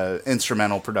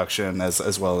instrumental production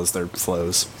as well as their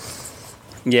flows.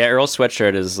 Yeah, Earl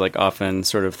Sweatshirt is like often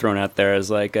sort of thrown out there as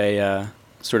like a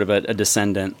sort of a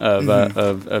descendant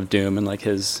of Doom and like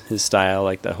his style,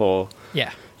 like the whole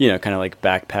kind of like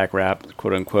backpack rap,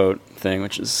 quote unquote thing,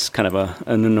 which is kind of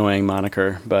an annoying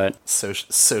moniker, but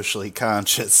socially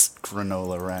conscious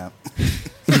granola rap.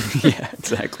 Yeah,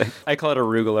 exactly. I call it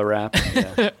arugula rap.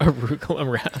 Yeah. Arugula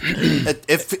rap.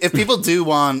 If people do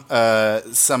want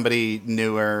somebody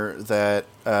newer that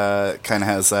kind of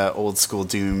has that old school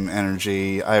Doom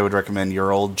energy, I would recommend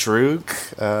Your Old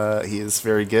Droog. He is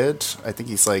very good. I think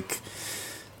he's like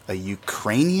a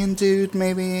Ukrainian dude,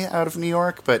 maybe out of New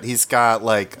York, but he's got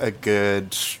like a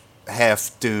good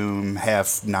half Doom,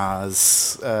 half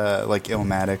Nas, like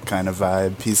Illmatic kind of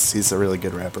vibe. He's a really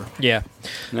good rapper. Yeah.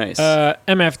 Nice.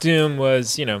 MF Doom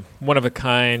was, one of a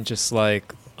kind, just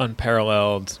like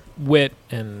unparalleled wit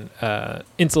and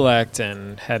intellect,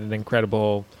 and had an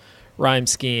incredible rhyme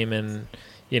scheme, and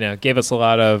gave us a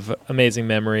lot of amazing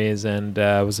memories, and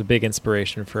was a big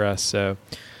inspiration for us. So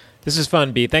this is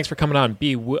fun, B. Thanks for coming on.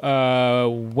 B,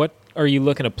 what are you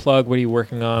looking to plug? What are you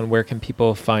working on? Where can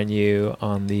people find you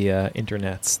on the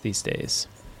internets these days?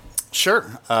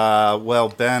 Sure. Well,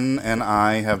 Ben and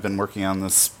I have been working on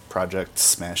this project,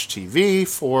 Smash TV,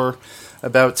 for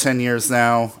about 10 years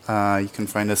now. You can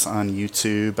find us on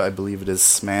YouTube. I believe it is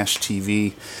Smash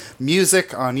TV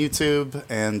Music on YouTube.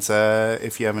 And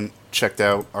if you haven't checked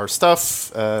out our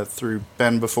stuff through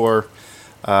Ben before,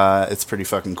 it's pretty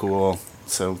fucking cool.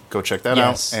 So go check that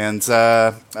out. And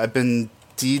I've been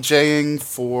DJing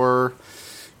for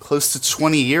close to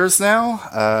 20 years now.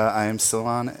 I am still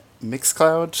on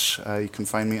Mixcloud. You can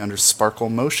find me under Sparkle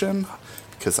Motion,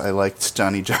 because I liked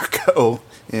Johnny Jarko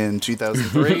in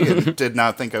 2003 and did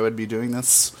not think I would be doing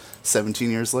this 17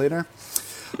 years later.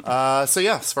 So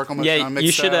yeah, Sparkle Motion on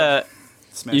Mixcloud.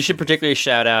 You should particularly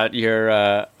shout out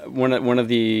your one of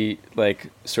the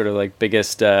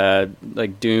biggest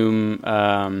Doom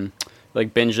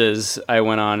binges I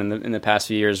went on in the past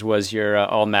few years was your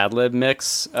all Madlib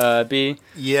mix, B.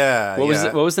 Yeah.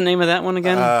 What was the name of that one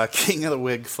again? King of the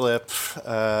Wig Flip.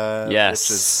 Yes.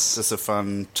 Which is just a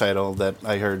fun title that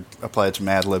I heard applied to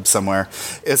Madlib somewhere.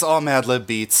 It's all Madlib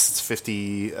beats. It's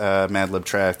 50 Madlib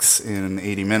tracks in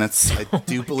 80 minutes. I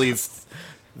do believe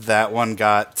that one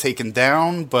got taken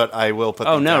down, but I will put.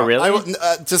 Oh no, down. really?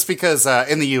 Just because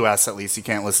in the U.S. at least you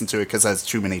can't listen to it because it has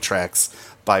too many tracks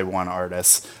by one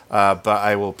artist. But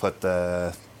I will put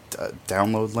the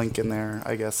download link in there,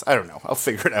 I guess. I don't know. I'll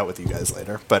figure it out with you guys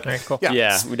later. But right, cool. Yeah,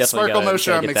 we definitely Sparkle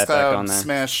Motion on get that back on Mixcloud, there.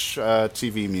 Smash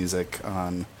TV Music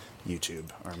on YouTube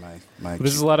are my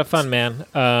This is a lot of fun,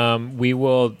 man. We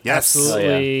will Yes.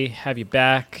 absolutely have you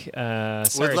back.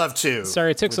 Would love to.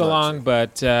 Sorry it took Would so love long,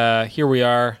 but here we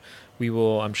are. We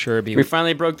will, I'm sure, be. We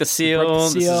finally broke the seal.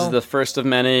 This is the first of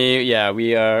many. Yeah,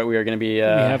 we are going to be.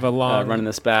 have a long running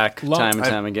this back time and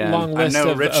time again. Long list I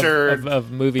know of, Richard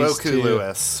of movies. Boku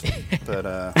Lewis, but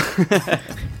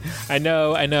I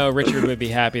know Richard would be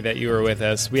happy that you were with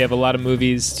us. We have a lot of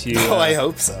movies to. I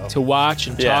hope so. To watch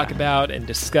and talk about and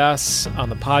discuss on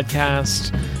the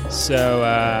podcast. So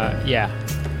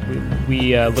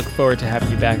we look forward to having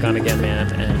you back on again,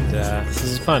 man. And this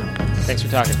is fun. Thanks for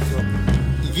talking.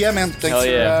 Yeah, man. Thanks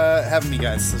for having me,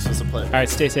 guys. This was a pleasure. All right,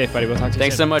 stay safe, buddy. We'll talk to you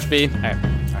Thanks soon. so much, B. All right,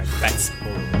 thanks.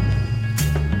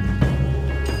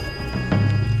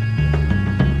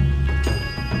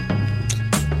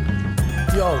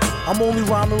 Yo, I'm only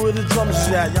rhyming with the drums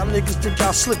at. Y'all niggas think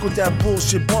y'all slick with that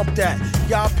bullshit. Bump that.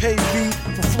 Y'all pay B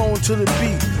for flowing to the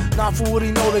beat. Not for what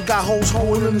he know, they got hoes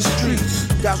hoeing in the streets.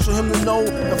 That's for him to know,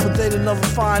 and for they to never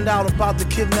find out about the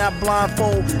kidnapped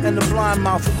blindfold and the blind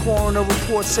mouth. The coroner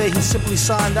report say he simply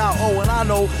signed out. Oh, and I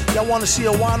know, y'all wanna see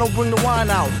a wino, bring the wine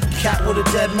out. Cat with a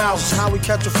dead mouse, how we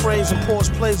catch a phrase and pause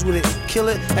plays with it. Kill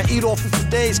it and eat off it for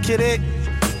days, kid it.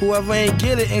 Whoever ain't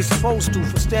get it ain't supposed to.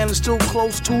 For standing still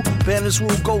close to, bandits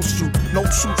will ghost you. No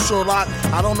shoot Sherlock,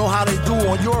 I don't know how they do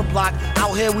on your block.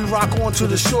 Out here we rock on to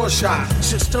the short shot.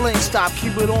 Shit still ain't stopped,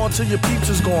 keep it on till your peeps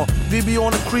is gone. BB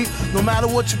on the creep, no matter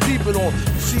what you peep it on.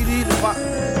 CD,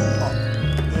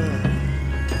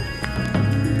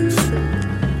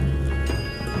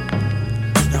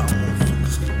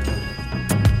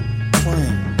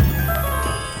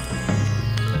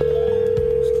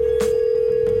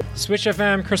 Switch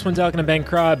FM, Chris Wendelkin and Ben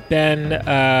Craw. Ben,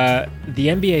 the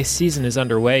NBA season is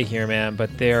underway here, man,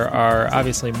 but there are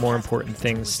obviously more important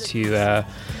things to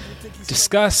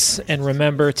discuss and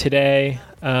remember today.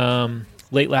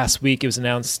 Late last week, it was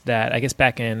announced that, I guess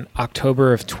back in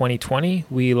October of 2020,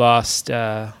 we lost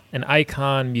an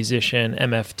icon, musician,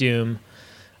 MF Doom.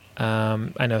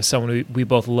 I know someone we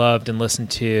both loved and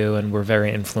listened to and were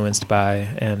very influenced by,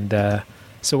 and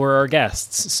so we're our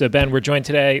guests. So, Ben, we're joined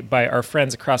today by our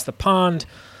friends across the pond.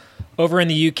 Over in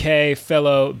the UK,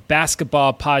 fellow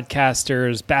basketball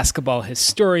podcasters, basketball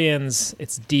historians.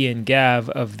 It's D and Gav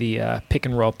of the Pick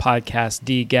and Roll podcast.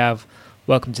 D, Gav,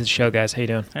 welcome to the show, guys. How you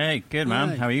doing? Hey, good, man.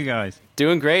 How are you guys?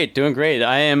 Doing great.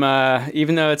 I am,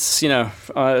 even though it's,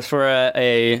 for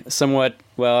a somewhat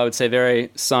well, I would say very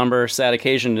somber, sad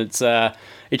occasion. It's a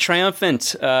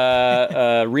triumphant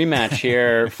rematch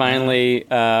here, finally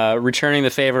returning the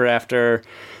favor after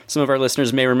some of our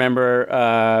listeners may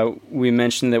remember we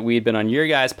mentioned that we'd been on your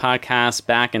guys' podcast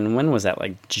back in, when was that,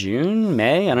 like June,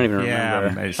 May? I don't even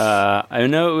remember. I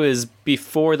know it was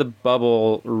before the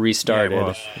bubble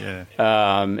restarted. Yeah, it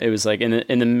was. It was like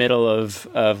in the middle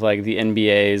of like the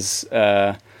NBA's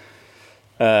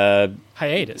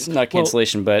hiatus, not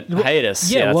cancellation, but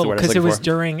hiatus. Yeah, that's well, the word I because it was looking for.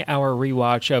 during our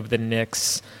rewatch of the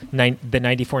Knicks, the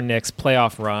 '94 Knicks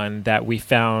playoff run that we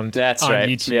found That's on right.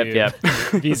 YouTube, Yep.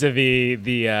 vis-a-vis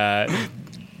the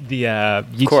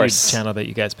YouTube channel that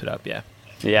you guys put up. Yeah.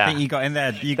 Yeah. I think you got in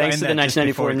there. Thanks to the just 1994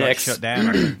 before it got Knicks. shut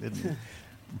down.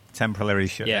 Temporarily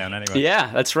shut down. Anyway.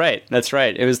 Yeah, that's right. That's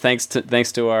right. It was thanks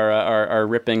to our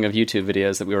ripping of YouTube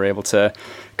videos that we were able to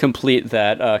complete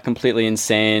that completely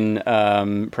insane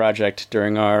project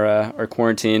during our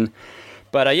quarantine.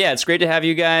 But yeah, it's great to have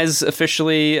you guys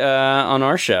officially on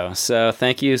our show. So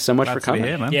thank you so much for coming.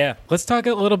 Here, man. Yeah, let's talk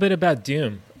a little bit about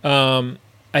Doom.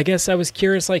 I guess I was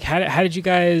curious, like, how did you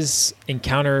guys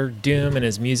encounter Doom and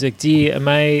his music? Am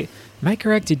I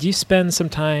correct? Did you spend some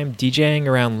time DJing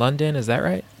around London? Is that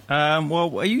right?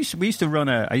 Well, I used to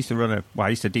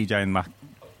DJ in my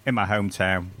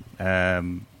hometown.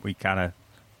 We kind of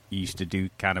used to do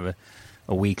kind of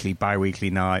a weekly, bi-weekly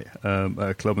night at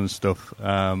a club and stuff.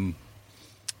 Played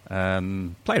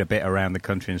a bit around the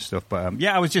country and stuff, but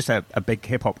yeah, I was just a big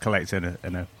hip hop collector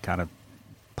and a kind of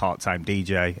part-time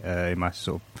DJ in my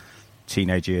sort of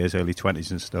teenage years, early 20s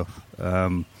and stuff.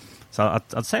 So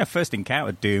I'd say I first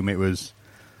encountered Doom. It was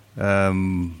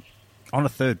on a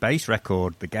Third Base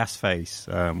record, The Gas Face,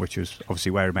 which was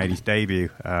obviously where he made his debut.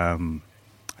 I can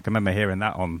remember hearing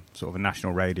that on sort of a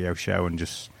national radio show and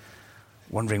just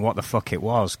wondering what the fuck it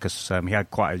was, because he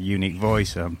had quite a unique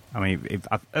voice.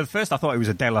 At first I thought it was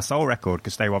a De La Soul record,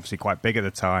 because they were obviously quite big at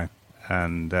the time.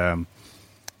 And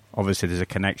obviously there's a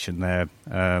connection there.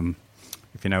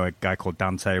 If you know a guy called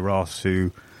Dante Ross,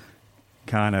 who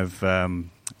kind of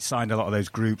signed a lot of those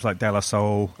groups like De La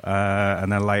Soul, and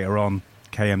then later on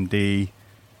KMD,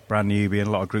 Brand Nubian,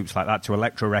 a lot of groups like that, to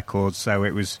Elektra Records. So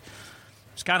it was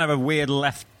kind of a weird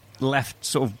left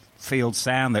sort of field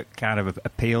sound that kind of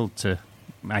appealed to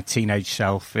my teenage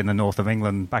self in the north of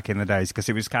England back in the days, because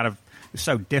it was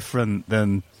so different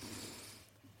than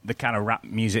the kind of rap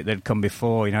music that had come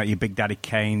before. You know, your Big Daddy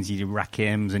Kane's, your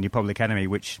Rakims, and your Public Enemy,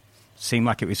 which seemed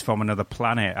like it was from another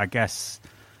planet. I guess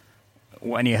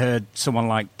when you heard someone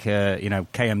like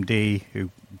KMD, who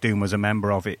Doom was a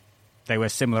member of, it, they were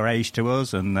similar age to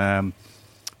us, and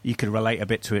you could relate a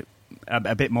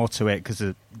bit more to it, because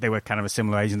they were kind of a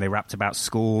similar age, and they rapped about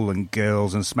school and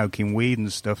girls and smoking weed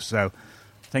and stuff. So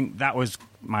I think that was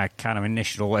my kind of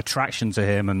initial attraction to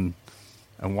him, and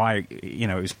why,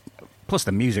 it was. Plus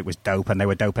the music was dope, and they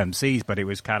were dope MCs, but it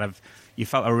was kind of, you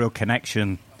felt a real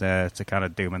connection there to kind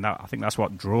of Doom, and I think that's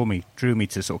what drew me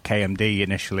to sort of KMD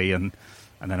initially, and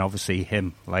then obviously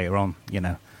him later on,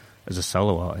 as a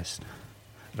solo artist.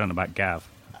 I don't know about Gav.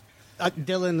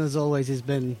 Dylan, as always, has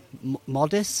been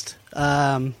modest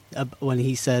when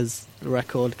he says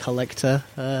record collector.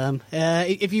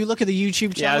 If you look at the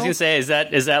YouTube channel, Yeah, I was gonna say, is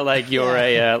that like you're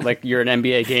you're an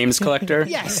NBA games collector?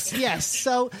 Yes.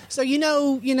 So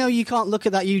you can't look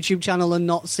at that YouTube channel and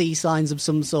not see signs of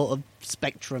some sort of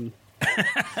spectrum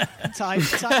type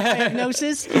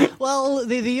diagnosis. Well,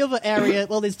 the other area,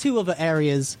 there's two other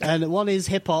areas, and one is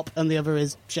hip hop, and the other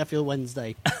is Sheffield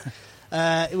Wednesday.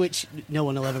 Which no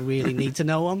one will ever really need to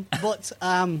know on. But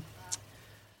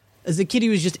as a kid who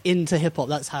was just into hip-hop,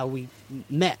 that's how we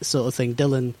met, sort of thing.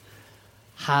 Dylan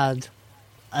had,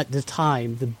 at the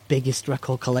time, the biggest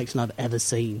record collection I've ever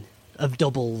seen of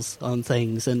doubles on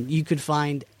things. And you could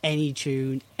find any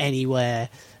tune, anywhere,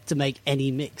 to make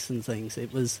any mix and things.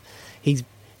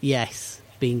 He's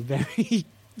being very,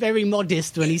 very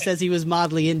modest when he says he was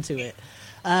madly into it.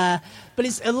 But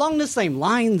it's along the same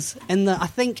lines, in that I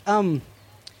think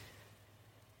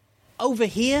over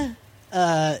here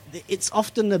it's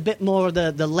often a bit more of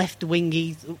the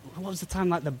left-wingy. What was the time,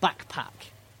 like the backpack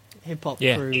hip hop crew?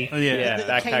 That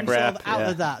backpack came rap sort of out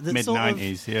of that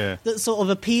mid-90s, that sort of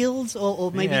appealed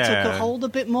or maybe took a hold a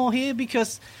bit more here,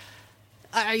 because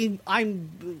I'm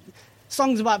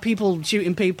songs about people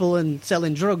shooting people and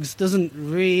selling drugs doesn't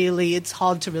really, it's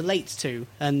hard to relate to.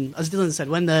 And as Dylan said,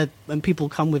 when people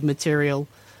come with material,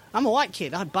 I'm a white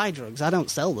kid, I buy drugs, I don't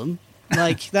sell them.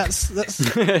 Like that's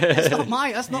not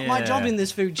my job in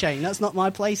this food chain. That's not my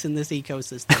place in this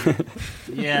ecosystem.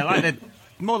 Yeah, like the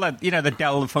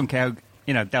Del the Funky,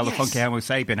 the Funky Homo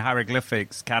sapien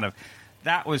hieroglyphics kind of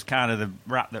that was kind of the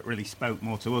rap that really spoke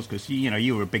more to us because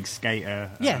you were a big skater,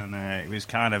 Yeah. and it was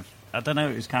kind of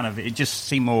it just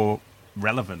seemed more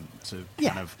relevant to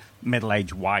kind of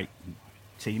middle-aged white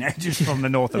teenagers from the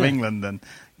north of England than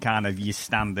kind of your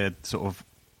standard sort of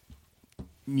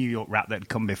New York rap that had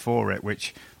come before it,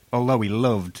 which although we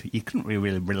loved, you couldn't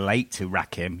really relate to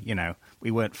Rakim.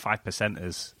 We weren't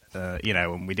 5%ers.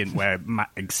 And we didn't wear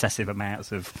excessive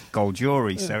amounts of gold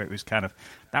jewelry, so it was kind of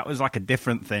that was like a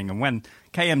different thing. And when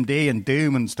KMD and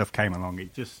Doom and stuff came along,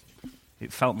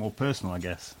 it felt more personal, I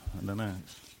guess. I don't know.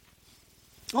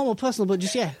 Oh, well, personal, but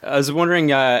just I was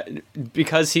wondering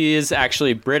because he is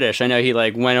actually British. I know he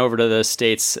went over to the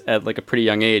States at a pretty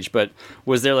young age, but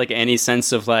was there any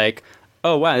sense of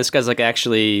oh wow, this guy's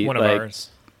actually one of ours?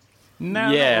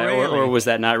 No, yeah, not really. or was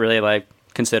that not really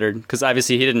considered? Because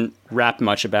obviously he didn't rap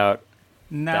much about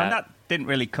that didn't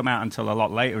really come out until a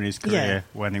lot later in his career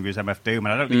when he was MF Doom,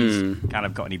 and I don't think he's kind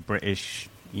of got any British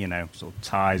sort of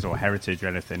ties or heritage or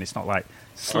anything. It's not like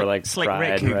Slick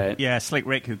Pride, Rick, right? Slick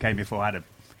Rick, who came before,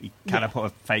 he kind of put a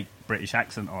fake British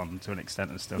accent on to an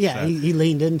extent and stuff. Yeah, so. he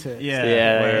leaned into it.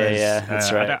 Yeah.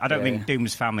 That's right. I don't think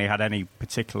Doom's family had any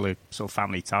particular sort of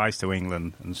family ties to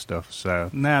England and stuff.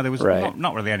 So no, there was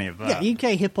not really any of that. Yeah,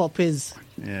 UK hip hop is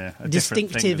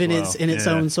distinctive in its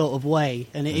own sort of way,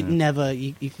 and it never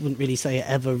you wouldn't really say it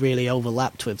ever really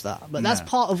overlapped with that. But that's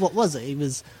part of what was it. It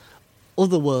was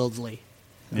otherworldly.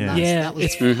 That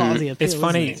was part of the appeal. It's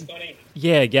funny.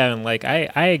 Yeah, Gavin,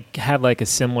 I had a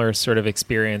similar sort of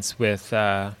experience with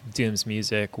Doom's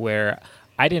music where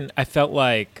I felt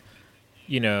like,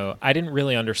 I didn't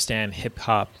really understand hip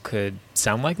hop could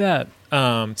sound like that.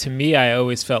 To me, I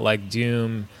always felt like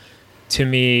Doom, to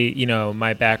me,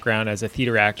 my background as a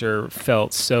theater actor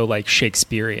felt so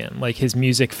Shakespearean. His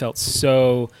music felt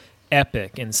so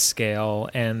epic in scale,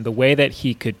 and the way that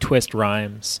he could twist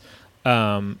rhymes,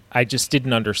 I just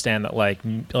didn't understand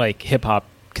that hip hop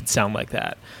could sound like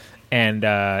that. And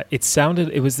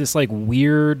it was this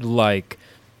weird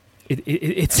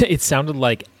it sounded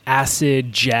like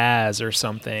acid jazz or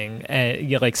something,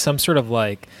 and some sort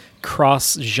of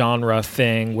cross genre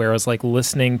thing where I was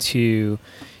listening to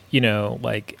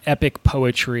epic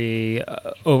poetry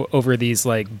over these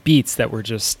beats that were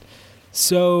just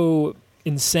so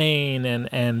insane,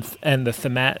 and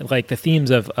the the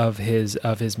themes of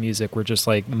his music were just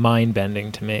mind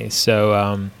bending to me.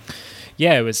 So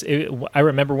I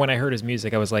remember when I heard his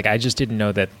music, I was I just didn't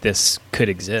know that this could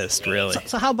exist, really.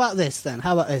 So how about this then?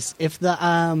 How about this? If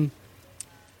for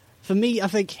me, I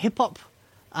think hip hop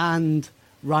and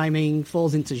rhyming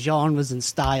falls into genres and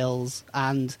styles,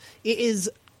 and it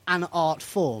is an art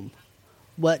form.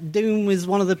 Where Doom is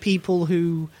one of the people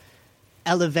who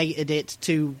elevated it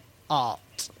to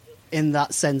art, in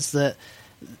that sense that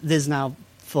there's now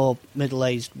 4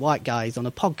 middle-aged white guys on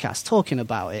a podcast talking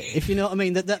about it. If you know what I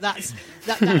mean, that's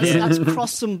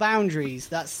crossed some boundaries.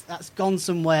 That's gone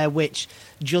somewhere which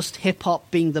just hip hop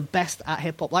being the best at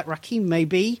hip hop, like Rakim may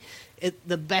be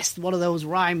the best one of those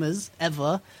rhymers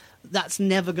ever. That's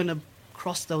never going to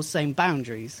cross those same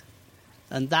boundaries.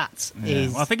 And that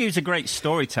is... Well, I think he was a great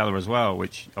storyteller as well,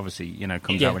 which obviously,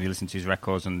 comes out when you listen to his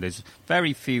records, and there's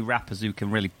very few rappers who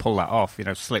can really pull that off.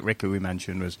 Slick Rick, who we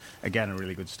mentioned, was, again, a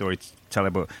really good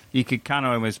storyteller, but you could kind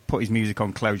of almost put his music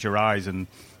on, close your eyes, and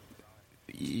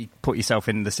you put yourself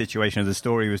in the situation of the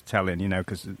story he was telling,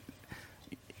 because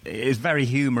it's very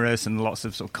humorous and lots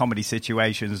of sort of comedy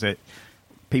situations that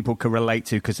people can relate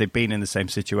to because they've been in the same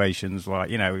situations,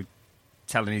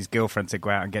 telling his girlfriend to go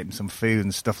out and get him some food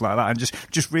and stuff like that, and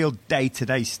just real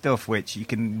day-to-day stuff which you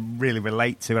can really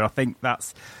relate to. And I think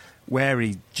that's where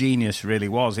his genius really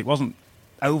was. It wasn't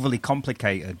overly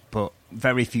complicated, but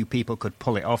very few people could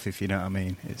pull it off, if you know what I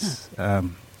mean.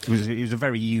 He was a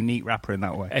very unique rapper in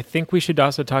that way. I think we should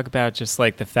also talk about just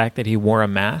the fact that he wore a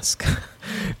mask.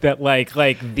 That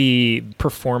the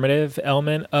performative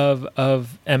element of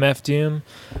MF Doom.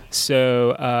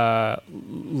 So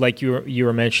you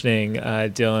were mentioning,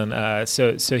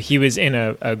 Dylan. So he was in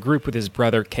a group with his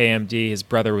brother KMD. His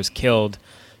brother was killed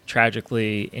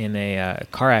tragically in a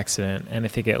car accident, and I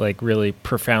think it really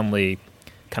profoundly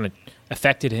kind of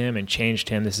affected him and changed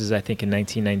him. This is, I think, in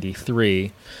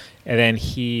 1993. And then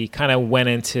he kind of went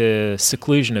into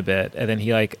seclusion a bit, and then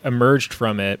he emerged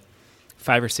from it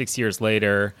 5 or 6 years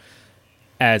later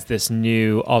as this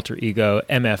new alter ego,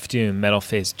 MF Doom, Metal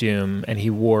Face Doom, and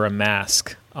he wore a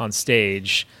mask on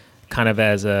stage, kind of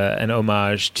as an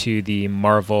homage to the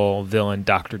Marvel villain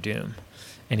Doctor Doom.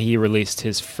 And he released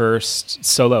his first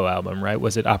solo album, right?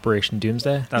 Was it Operation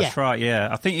Doomsday? That's right, yeah.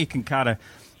 I think you can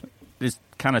there's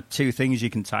kind of 2 things you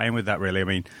can tie in with that, really. I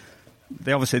mean,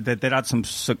 they obviously they'd had some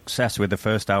success with the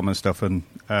first album and stuff, and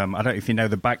I don't know if you know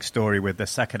the backstory with the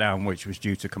second album, which was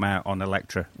due to come out on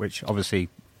Elektra, which obviously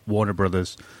Warner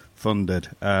Brothers funded.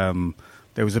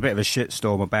 There was a bit of a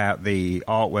shitstorm about the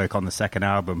artwork on the second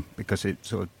album because it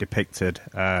sort of depicted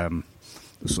the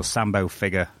sort of Sambo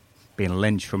figure being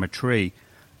lynched from a tree,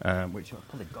 which I've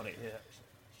probably got it here.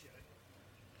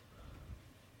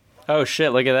 Oh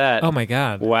shit! Look at that. Oh my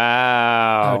god!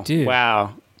 Wow. Oh dude!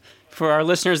 Wow. For our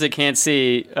listeners that can't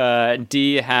see,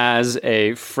 D has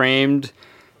a framed,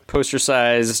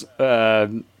 poster-sized,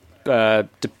 the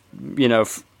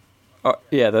cover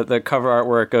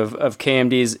artwork of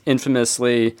KMD's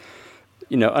infamously,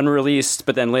 unreleased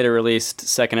but then later released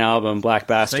second album, Black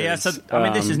Bastards. So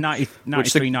this is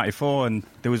 93, 94, and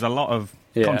there was a lot of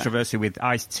controversy with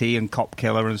Ice-T and Cop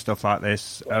Killer and stuff like this.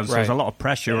 So there's a lot of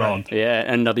pressure on.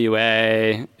 Yeah,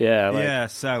 NWA. Yeah.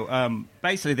 So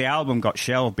basically the album got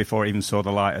shelved before it even saw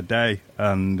the light of day.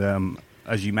 And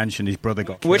as you mentioned, his brother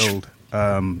got killed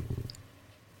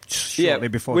shortly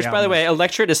before which, the by the album. way,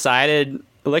 Elektra decided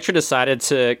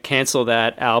to cancel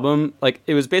that album. Like,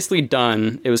 it was basically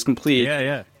done. It was complete.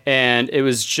 Yeah. And it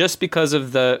was just because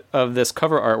of this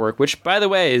cover artwork, which, by the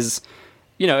way, is,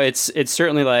 it's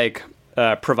certainly like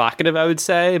provocative, I would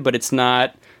say, but it's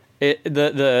not.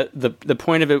 The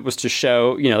point of it was to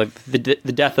show, like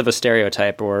the death of a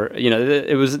stereotype, or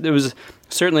it was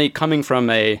certainly coming from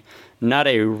not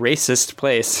a racist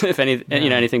place, if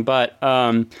anything, but.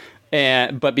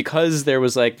 But because there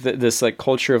was like this like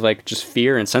culture of like just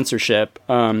fear and censorship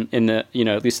in the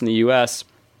at least in the U.S.,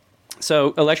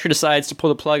 so Elektra decides to pull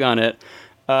the plug on it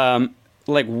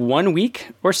like 1 week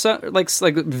or so, like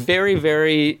very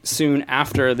very soon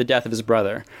after the death of his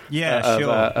brother.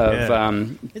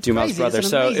 Doom Wild's brother.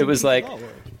 So it was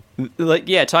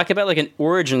talk about like an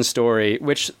origin story,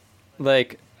 which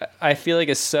like I feel like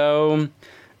is so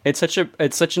it's such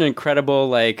an incredible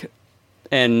like.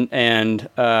 And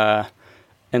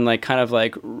like kind of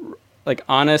like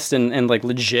honest and like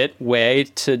legit way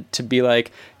to be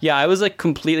like, yeah, I was like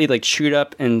completely like chewed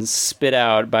up and spit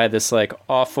out by this like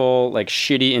awful like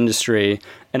shitty industry,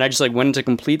 and I just like went into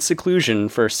complete seclusion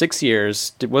for 6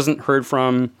 years. It wasn't heard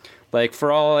from. Like,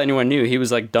 for all anyone knew, he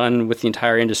was like done with the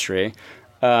entire industry,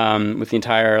 with the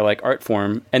entire like art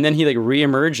form, and then he like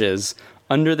reemerges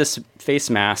under this face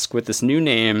mask with this new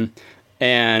name.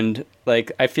 And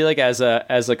like I feel like as a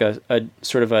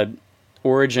sort of a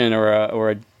origin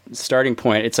or a starting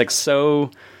point, it's just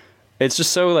so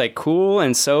like cool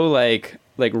and so like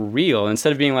real,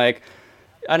 instead of being like,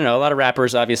 I don't know, a lot of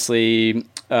rappers obviously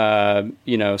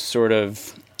sort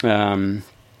of blow,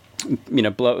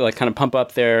 like kind of pump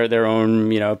up their own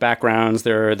backgrounds,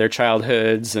 their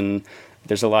childhoods, and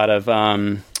there's a lot of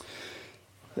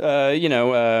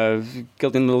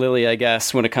gilding the lily, I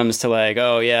guess, when it comes to like,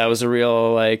 oh yeah, I was a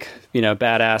real like,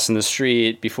 badass in the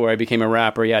street before I became a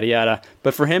rapper, yada yada.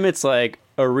 But for him, it's like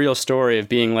a real story of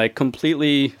being like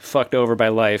completely fucked over by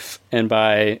life and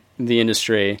by the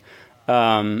industry.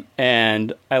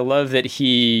 And I love that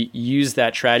he used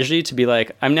that tragedy to be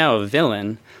like, I'm now a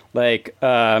villain. Like,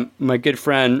 my good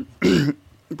friend,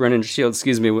 Brendan Shields,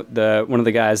 one of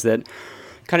the guys that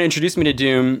kind of introduced me to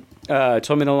Doom,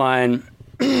 told me the line,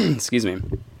 told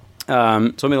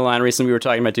me the line recently. We were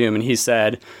talking about Doom, and he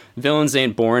said, "Villains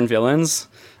ain't born villains,"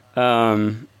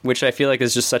 which I feel like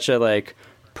is just such a like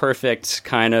perfect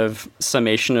kind of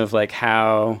summation of like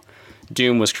how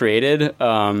Doom was created.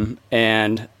 And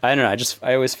I don't know,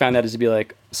 I always found that to be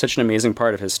like such an amazing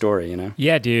part of his story,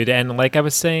 Yeah, dude. And like I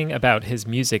was saying about his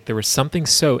music, there was something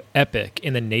so epic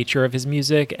in the nature of his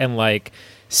music, and like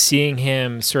seeing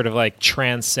him sort of like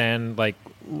transcend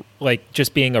like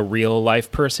just being a real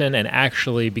life person and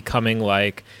actually becoming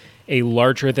like a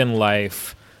larger than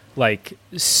life like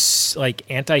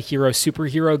anti-hero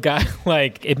superhero guy.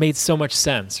 Like, it made so much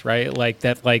sense, right? Like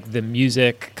that, like the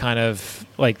music kind of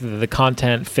like the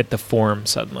content fit the form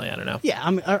suddenly. I don't know.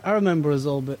 Yeah, I remember us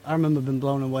all, but I remember being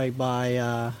blown away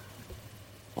by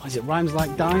what is it, Rhymes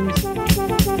Like Dimes?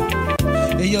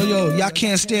 Hey, yo, y'all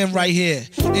can't stand right here.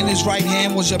 In his right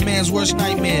hand was your man's worst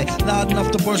nightmare. Loud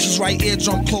enough to burst his right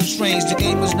eardrum close range. The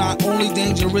game is not only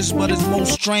dangerous, but it's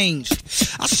most strange.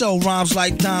 I sell rhymes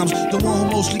like dimes. The one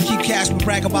who mostly keep cash but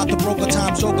brag about the broker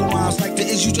times. Joker rhymes like the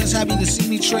is you just happy to see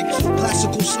me trick.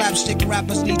 Classical slapstick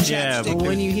rappers need chapstick. But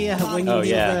when you hear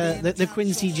the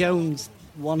Quincy Jones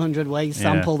 100 Ways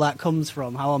sample that comes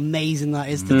from, how amazing that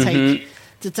is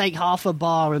to take half a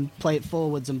bar and play it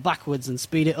forwards and backwards and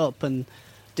speed it up and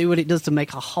do what it does to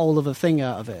make a whole other thing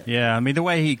out of it. Yeah, I mean, the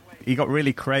way he got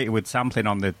really creative with sampling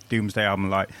on the Doomsday album,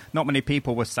 like, not many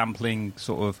people were sampling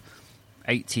sort of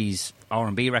 80s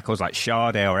R&B records like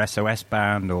Sade or SOS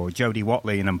Band or Jody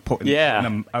Watley and putting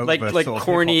them over like sort of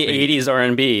corny hip-hop beats. 80s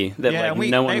R&B that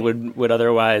no one would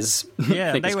otherwise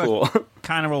think is cool.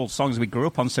 Kind of all songs we grew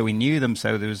up on, so we knew them.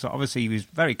 So there was obviously, he was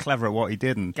very clever at what he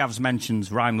did. And Gavs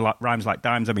mentions rhymes like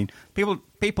dimes. I mean,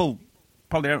 people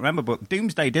probably don't remember, but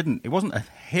Doomsday didn't. It wasn't a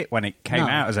hit when it came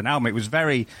out as an album. It was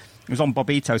on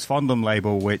Bobito's Fondom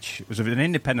label, which was an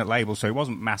independent label, so it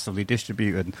wasn't massively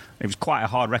distributed. It was quite a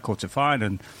hard record to find,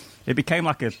 and it became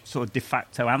like a sort of de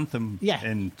facto anthem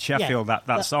in Sheffield.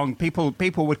 That song, people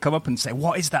would come up and say,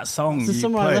 "What is that song?" It's the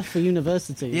summer I left for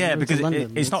university. Yeah, because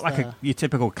it's not like your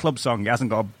typical club song. It hasn't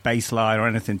got a bass line or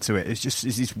anything to it. It's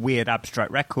this weird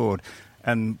abstract record.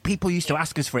 And people used to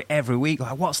ask us for it every week,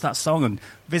 like, what's that song? And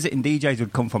visiting DJs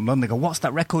would come from London, go, what's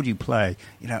that record you play?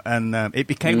 You know, and it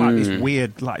became like this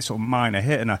weird, like, sort of minor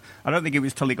hit. And I don't think it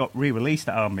was till it got re-released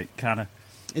that album, it kind of,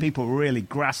 people really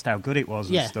grasped how good it was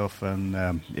and stuff.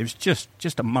 And it was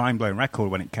just a mind-blowing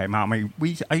record when it came out. I mean,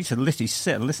 I used to literally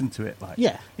sit and listen to it, like,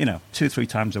 2 or 3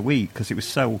 times a week, because it was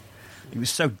so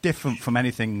different from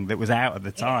anything that was out at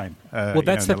the time. Well,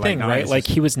 that's the thing, right? Like,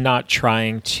 he was not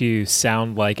trying to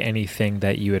sound like anything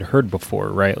that you had heard before,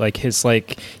 right? Like,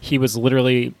 he was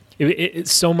literally...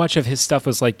 so much of his stuff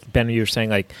was like, Ben, you were saying,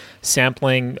 like,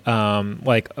 sampling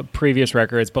like previous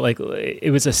records, but like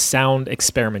it was a sound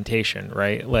experimentation,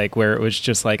 right? Like, where it was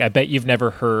just like, I bet you've never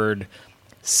heard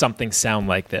something sound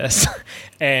like this.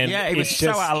 And it was just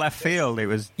so out of left field. It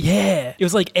was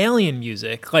like alien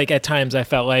music. Like, at times I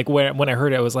felt like when I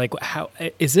heard it, I was like, how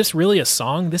is this really a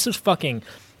song? This is fucking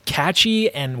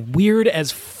catchy and weird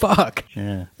as fuck.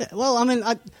 Well, I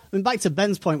mean, back to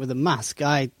Ben's point with the mask,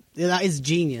 that is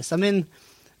genius. I mean,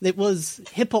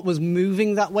 hip hop was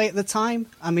moving that way at the time.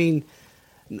 I mean,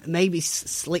 maybe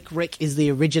Slick Rick is the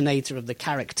originator of the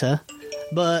character.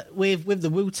 But with the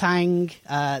Wu-Tang,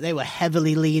 they were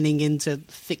heavily leaning into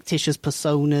fictitious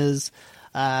personas,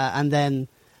 and then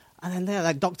they're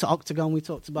like Dr. Octagon we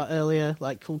talked about earlier,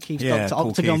 like Kool Keith's Dr.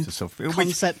 Octagon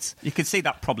concept. You could see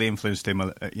that probably influenced him,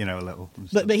 a little.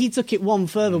 But he took it one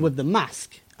further with the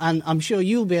mask, and I'm sure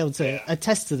you'll be able to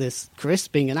attest to this, Chris,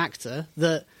 being an actor,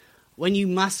 that when you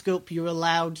mask up, you're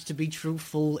allowed to be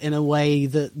truthful in a way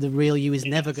that the real you is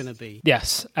never going to be.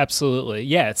 Yes, absolutely.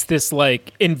 Yeah, it's this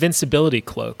like invincibility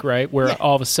cloak, right? Where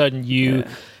all of a sudden you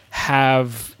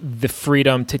have the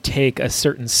freedom to take a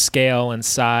certain scale and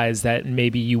size that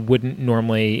maybe you wouldn't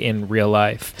normally in real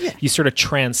life. Yeah. You sort of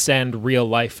transcend real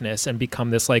lifeness and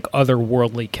become this like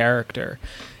otherworldly character.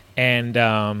 And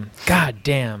god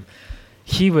damn,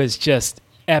 he was just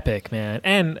epic, man.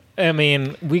 And I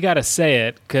mean, we gotta say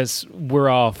it because we're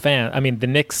all fans. I mean, the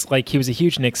Knicks, like, he was a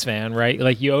huge Knicks fan, right?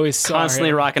 Like, you always saw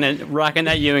constantly him rocking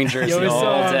that Ewing jersey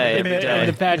all day, every day.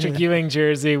 The Patrick Ewing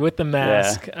jersey with the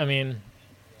mask. I mean,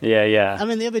 I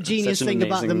mean, the other genius thing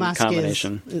about the mask is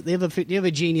the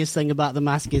other genius thing about the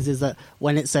mask is that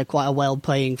when it's quite a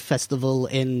well-paying festival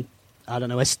in, I don't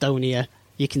know, Estonia,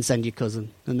 you can send your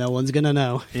cousin, and no one's going to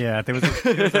know. Yeah, there was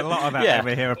a lot of that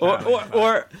over here.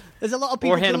 Or there's a lot of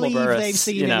people who believe they've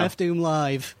seen MF Doom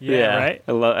live. Yeah, right?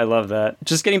 I love that.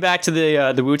 Just getting back to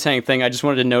the Wu-Tang thing, I just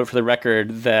wanted to note for the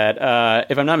record that,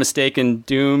 if I'm not mistaken,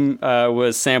 Doom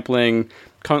was sampling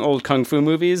old kung fu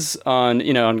movies on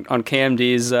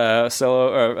KMD's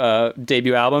solo or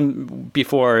debut album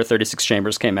before 36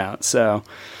 Chambers came out. So...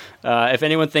 if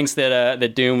anyone thinks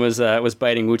that Doom was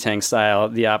biting Wu-Tang style,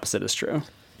 the opposite is true.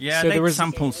 Yeah, so they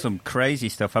sampled some crazy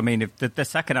stuff. I mean, if the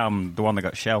second album, the one that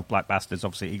got shelved, Black Bastards,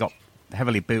 obviously he got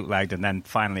heavily bootlegged and then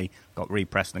finally got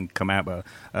repressed and come out. But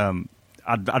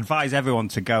I'd advise everyone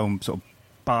to go and sort of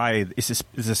buy. It's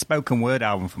a spoken word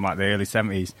album from like the early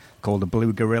 70s called The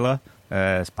Blue Gorilla.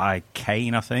 It's by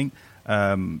Kane, I think.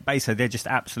 Basically, they just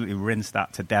absolutely rinsed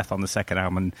that to death on the second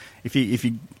album. And if you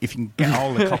can get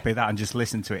all the copy of that and just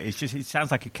listen to it, it sounds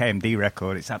like a KMD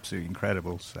record. It's absolutely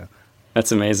incredible. So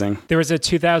that's amazing. There was a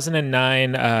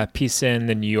 2009 piece in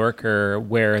the New Yorker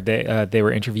where they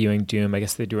were interviewing Doom. I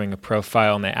guess they're doing a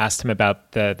profile, and they asked him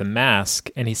about the mask,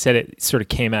 and he said it sort of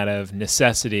came out of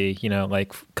necessity,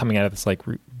 like coming out of this like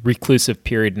reclusive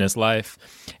period in his life.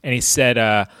 And he said,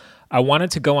 I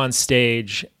wanted to go on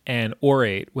stage and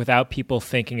orate without people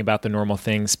thinking about the normal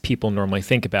things people normally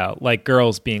think about, like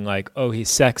girls being like, oh, he's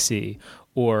sexy,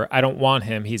 or I don't want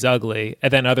him, he's ugly,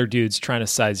 and then other dudes trying to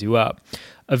size you up.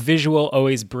 A visual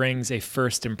always brings a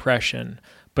first impression,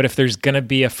 but if there's going to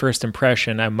be a first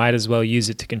impression, I might as well use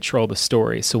it to control the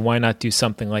story, so why not do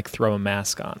something like throw a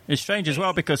mask on? It's strange as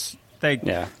well because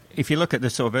if you look at the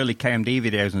sort of early KMD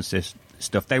videos and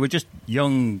stuff, they were just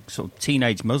young sort of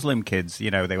teenage Muslim kids.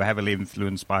 They were heavily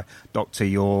influenced by Dr.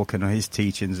 York and his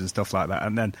teachings and stuff like that,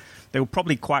 and then they were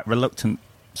probably quite reluctant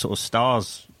sort of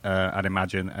stars, I'd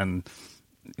imagine. And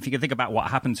if you can think about what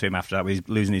happened to him after that, with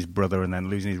losing his brother and then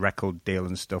losing his record deal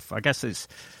and stuff, I guess it's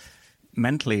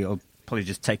mentally it'll probably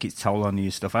just take its toll on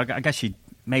you stuff. I guess you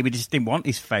maybe just didn't want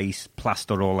his face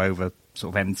plastered all over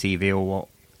sort of MTV or what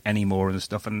anymore and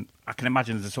stuff. And I can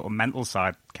imagine the sort of mental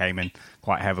side came in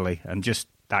quite heavily, and just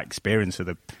that experience of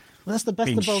the Well, that's the best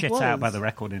being of both shit worlds. out by the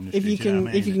record industry. If you do you know can, what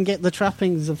I mean? if you can get the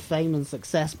trappings of fame and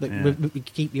success, but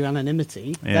keep your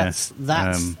anonymity, Yeah. that's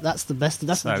the best.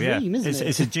 That's the dream, isn't it?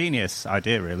 It's a genius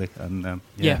idea, really, and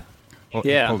Yeah.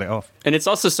 Yeah. pulled it off. And it's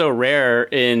also so rare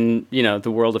in,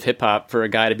 the world of hip hop for a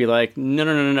guy to be like,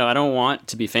 no, I don't want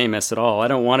to be famous at all. I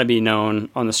don't want to be known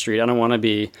on the street. I don't want to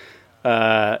be,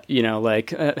 have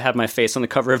my face on the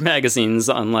cover of magazines,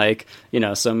 unlike,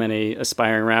 so many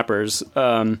aspiring rappers.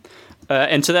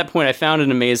 And to that point, I found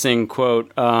an amazing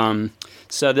quote. I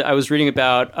was reading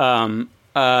about,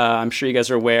 I'm sure you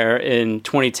guys are aware, in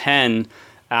 2010,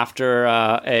 after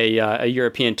a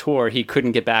European tour, he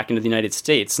couldn't get back into the United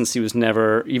States since he was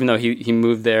never, even though he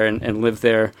moved there and lived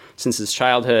there since his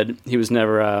childhood, he was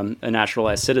never a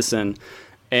naturalized citizen.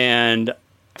 And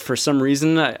for some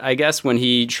reason, I guess when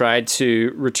he tried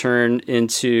to return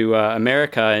into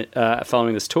America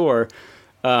following this tour,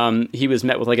 he was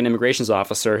met with like an immigrations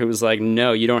officer who was like,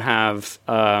 "No, you don't have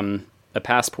a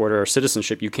passport or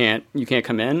citizenship. You can't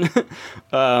come in,"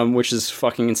 which is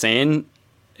fucking insane.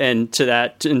 And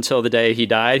until the day he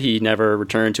died, he never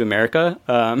returned to America,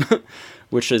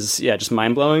 which is just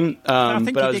mind blowing.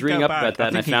 But I was reading up about that,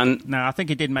 and I found I think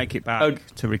he did make it back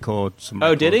to record some.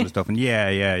 Records did he? And stuff. And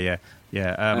a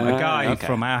guy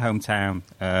from our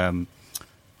hometown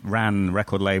ran a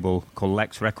record label called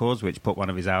Lex Records, which put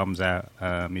one of his albums out.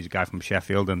 He's a guy from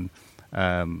Sheffield, and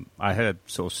I heard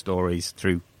sort of stories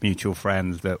through mutual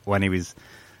friends that when he was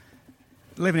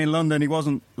living in London, he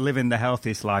wasn't living the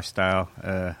healthiest lifestyle,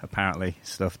 apparently.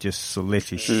 Stuff just sort of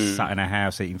literally sat in a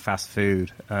house eating fast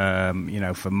food,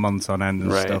 for months on end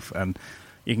and stuff. And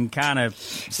you can kind of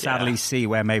sadly see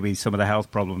where maybe some of the health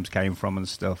problems came from and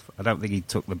stuff. I don't think he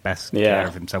took the best care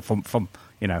of himself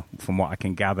from what I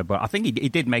can gather. But I think he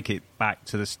did make it back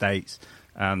to the States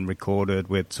and recorded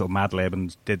with sort of Madlib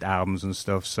and did albums and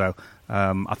stuff. So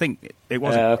I think it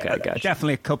wasn't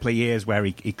definitely a couple of years where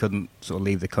he couldn't sort of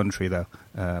leave the country though,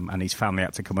 and his family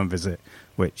had to come and visit,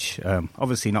 which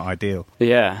obviously not ideal.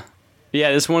 Yeah.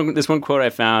 This one quote I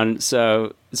found.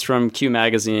 So it's from Q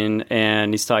Magazine,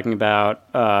 and he's talking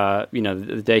about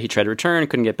the day he tried to return,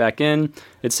 couldn't get back in.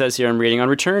 It says here, I'm reading, on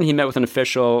return, he met with an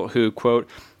official who, quote,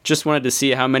 just wanted to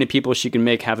see how many people she could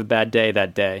make have a bad day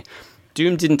that day.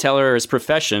 Doom didn't tell her his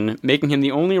profession, making him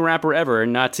the only rapper ever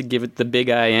not to give it the big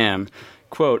I am.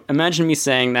 Quote, imagine me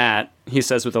saying that, he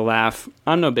says with a laugh,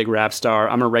 I'm no big rap star,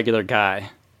 I'm a regular guy.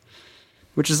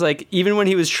 Which is like, even when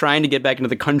he was trying to get back into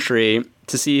the country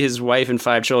to see his wife and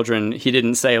 5 children, he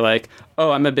didn't say like,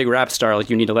 oh, I'm a big rap star, like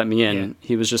you need to let me in. Yeah.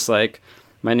 He was just like,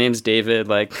 my name's David,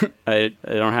 like I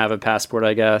don't have a passport,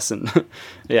 I guess. And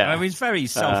yeah. He's very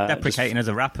self-deprecating as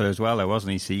a rapper as well, though,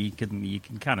 wasn't he? So you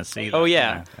can kind of see that. Oh,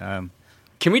 yeah.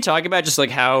 Can we talk about just like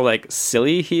how like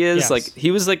silly he is? Yes. Like he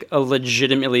was like a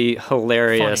legitimately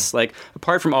hilarious, funny. Like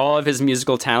apart from all of his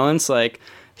musical talents, like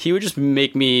he would just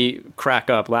make me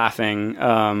crack up laughing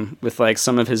with like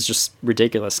some of his just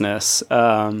ridiculousness.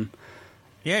 Yeah,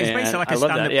 he's basically like a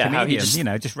stand-up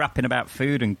comedian, just rapping about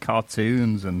food and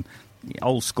cartoons and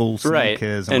old school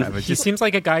sneakers and whatever. He seems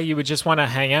like a guy you would just want to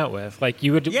hang out with. Like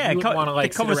you would want to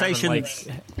like sit around and,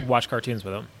 like, watch cartoons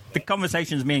with him. The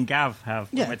conversations me and Gav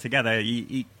have together,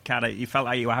 you felt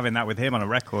like you were having that with him on a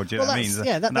record. Do you know what I mean?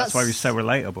 Yeah, that's why he was so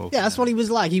relatable. Yeah, that's what he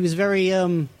was like. He was very,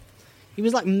 he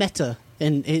was like meta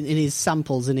in his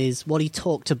samples and what he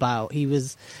talked about. It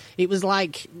was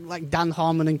like Dan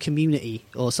Harmon and Community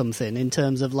or something in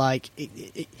terms of like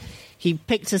he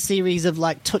picked a series of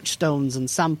like touchstones and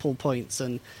sample points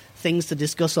and things to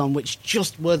discuss on, which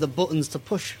just were the buttons to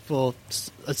push for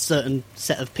a certain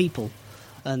set of people.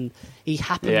 And he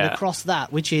happened across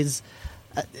that, which is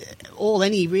all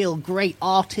any real great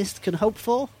artist can hope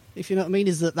for, if you know what I mean,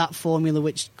 is that formula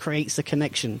which creates a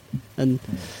connection. And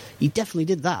he definitely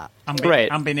did that.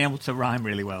 And being able to rhyme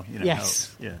really well.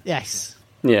 Yes. Yeah. Yes.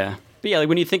 Yeah. But yeah, like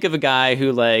when you think of a guy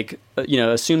who like,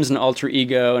 assumes an alter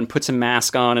ego and puts a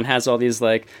mask on and has all these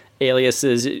like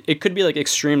aliases, it could be like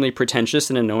extremely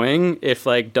pretentious and annoying if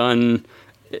like done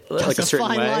like a certain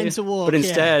fine way, line to walk, but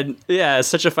instead, it's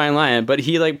such a fine line. But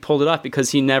he like pulled it off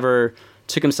because he never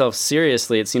took himself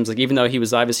seriously. It seems like, even though he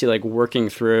was obviously like working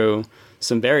through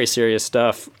some very serious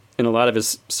stuff in a lot of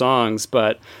his songs.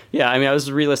 But yeah, I mean, I was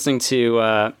re-listening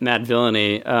to Mad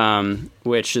Villainy,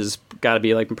 which has got to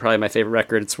be like probably my favorite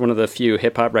record. It's one of the few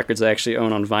hip hop records I actually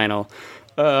own on vinyl.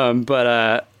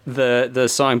 But the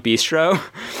song Bistro,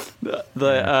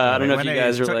 I don't know if you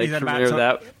guys are like familiar with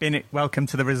that. Being welcome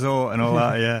to the resort and all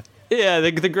that, yeah. Yeah,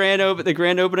 the grand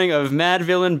opening of Mad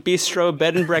Villain Bistro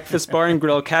Bed and Breakfast Bar and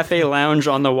Grill Cafe Lounge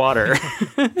on the Water.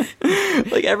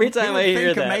 Like every time I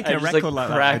hear that, make I a just record like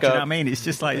like crack that. Do you know what up. I mean? It's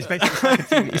just like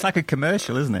it's like a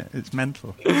commercial, isn't it? It's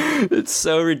mental. It's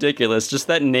so ridiculous. Just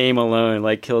that name alone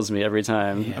like kills me every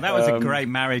time. And that was a great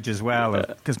marriage as well,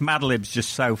 because Madlib's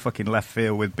just so fucking left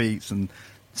field with beats and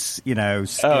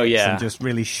skits and just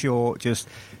really short, just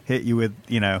hit you with,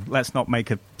 let's not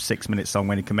make a 6-minute song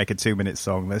when you can make a 2-minute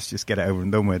song. Let's just get it over and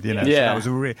done with, So that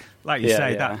was like you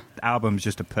say, that album's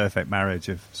just a perfect marriage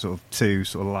of sort of two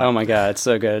sort of like. Oh my god, it's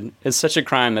so good. It's such a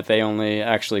crime that they only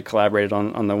actually collaborated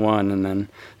on the one, and then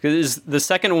because the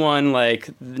second one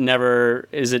never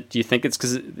is it? Do you think it's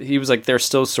because he was like they're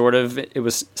still sort of it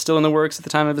was still in the works at the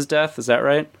time of his death? Is that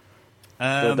right?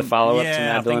 The follow-up to Mad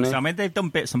I think Villainy? so. I mean, they've done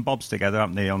bits and bobs together,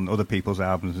 haven't they, on other people's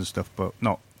albums and stuff, but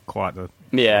not quite the...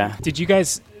 Yeah. Did you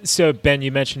guys... So, Ben,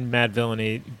 you mentioned Mad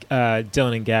Villainy,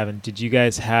 Dylan and Gavin. Did you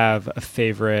guys have a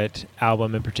favorite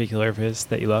album in particular of his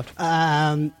that you loved?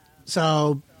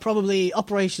 So, probably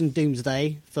Operation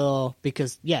Doomsday,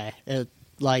 because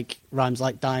Rhymes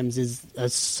Like Dimes is a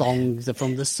song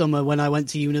from the summer when I went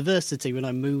to university, when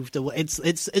I moved away.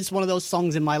 It's one of those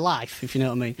songs in my life, if you know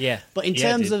what I mean. Yeah. But in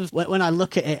terms of when I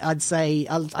look at it, I'd say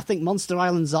I think Monster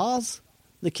Island Czars,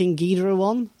 the King Ghidorah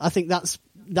one. I think that's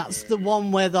the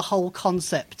one where the whole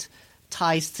concept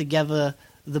ties together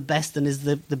the best and is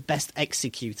the best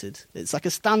executed. It's like a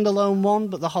standalone one,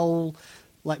 but the whole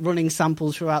running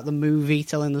samples throughout the movie,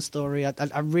 telling the story.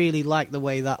 I really like the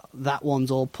way that one's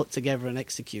all put together and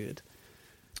executed.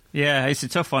 Yeah, it's a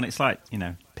tough one. It's like,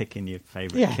 picking your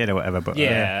favourite kid or whatever. But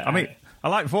yeah, I mean, I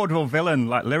like Vaudeville Villain.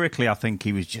 Like lyrically, I think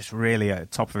he was just really at the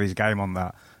top of his game on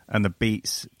that, and the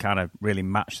beats kind of really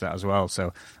matched that as well.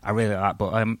 So I really like.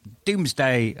 But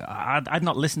Doomsday, I'd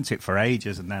not listened to it for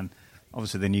ages, and then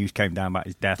obviously the news came down about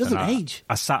his death. Doesn't and age.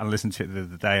 I sat and listened to it the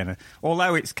other day, and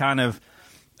although it's kind of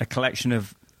a collection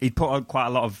of, he'd put out quite a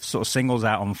lot of sort of singles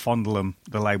out on Fondlem,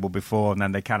 the label, before, and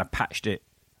then they kind of patched it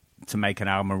to make an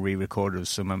album and re-recorded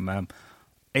some of them.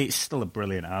 It's still a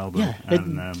brilliant album.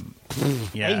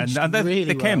 Yeah, and the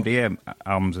really KMD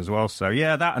albums as well. So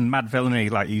yeah, that and Mad Villainy,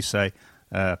 like you say,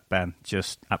 Ben,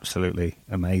 just absolutely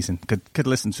amazing. Could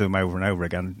listen to them over and over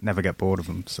again, never get bored of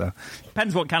them. So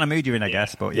depends what kind of mood you're in, I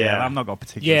guess. But yeah, I've not got a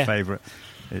particular favourite.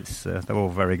 It's they're all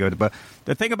very good. But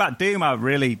the thing about Doom, I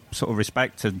really sort of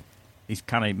respect, and he's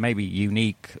kind of maybe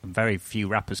unique. Very few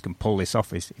rappers can pull this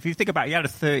off. If you think about it, he had a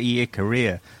 30-year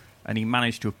career, and he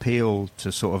managed to appeal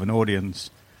to sort of an audience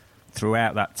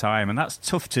throughout that time, and that's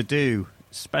tough to do,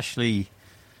 especially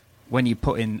when you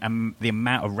put in the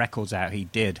amount of records out he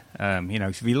did.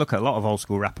 If you look at a lot of old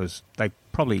school rappers, they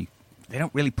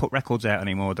don't really put records out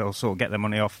anymore. They'll sort of get their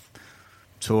money off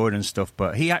touring and stuff,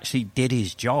 but he actually did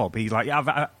his job. He's like,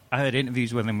 I heard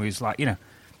interviews with him where he's like,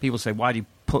 people say, why do you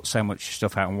put so much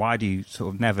stuff out, and why do you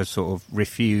sort of never sort of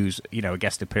refuse, a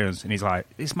guest appearance? And he's like,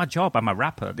 it's my job. I'm a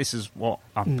rapper. This is what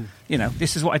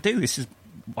this is what I do. This is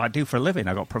what I do for a living.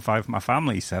 I got to provide for my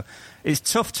family. So it's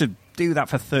tough to do that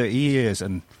for 30 years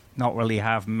and not really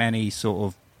have many sort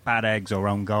of bad eggs or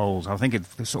own goals. I think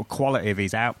the sort of quality of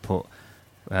his output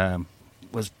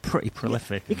was pretty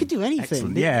prolific. He could do anything.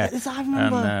 Excellent. Yeah, I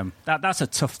remember, and that's a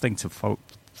tough thing to pull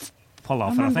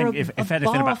off. I And I think if anything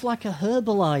bar about off like a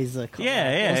herbalizer,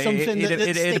 or something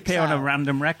it'd appear on a out.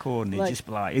 random record, and it'd just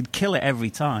be like, it'd kill it every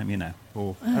time,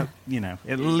 or it'd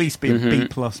at least be a B+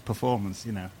 performance,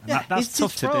 and that's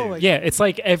tough to do. Yeah, it's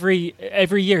like every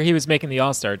year he was making the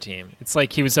All-Star team. It's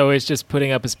like he was always just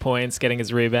putting up his points, getting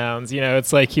his rebounds.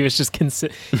 It's like he was just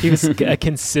he was a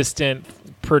consistent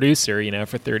producer,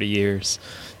 for 30 years.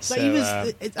 But he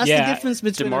was. That's the difference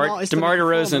between an artist DeMar and a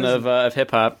DeRozan performer, of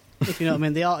hip hop. If you know what I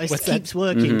mean. The artist keeps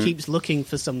working, keeps looking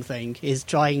for something, is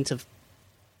trying to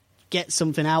get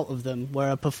something out of them, where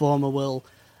a performer will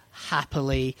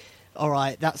happily, all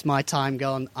right, that's my time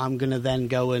gone, I'm going to then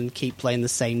go and keep playing the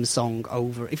same song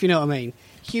over. If you know what I mean.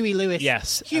 Huey Lewis.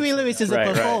 Yes. Huey Lewis is a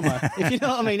performer, if you know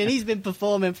what I mean, and he's been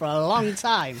performing for a long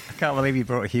time. I can't believe you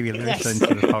brought Huey Lewis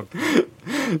into the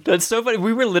podcast. That's so funny.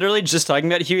 We were literally just talking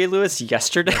about Huey Lewis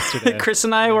yesterday. Chris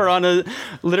and I were on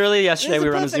yesterday we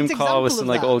were on a Zoom call with some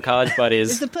old college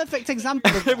buddies. It's the perfect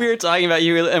example of we were talking about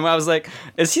Huey, and I was like,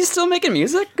 is he still making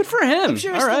music? Good for him. I'm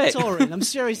sure he's still touring. I'm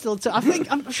sure he's still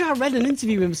I'm sure I read an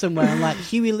interview with him somewhere, and like,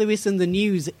 Huey Lewis and the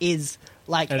News is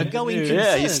like a going concern.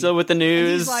 Yeah, he's still with the News.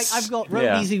 And he's like, I've got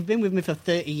roadies who've been with me for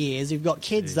 30 years, who've got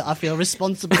kids that I feel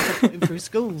responsible for putting through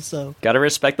school, so... Gotta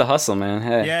respect the hustle, man.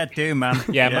 Hey. Yeah, do, man.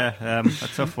 Yeah, a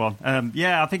tough one.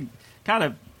 I think kind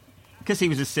of because he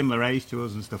was a similar age to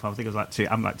us and stuff. I think it was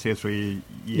I'm like 2 or 3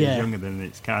 years younger than him.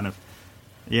 It's kind of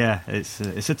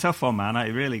it's a tough one, man.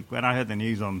 When I heard the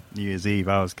news on New Year's Eve,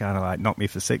 I was kind of like knocked me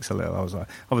for six a little. I was like,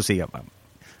 obviously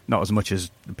not as much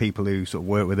as the people who sort of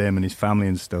work with him and his family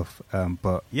and stuff.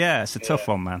 But yeah, it's a tough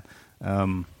one,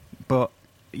 man. But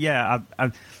yeah,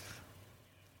 I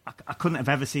couldn't have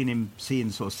ever seen him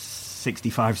seeing sort of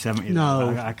 65, 70.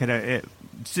 No. I could.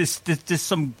 It's just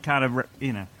some kind of,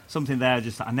 something there.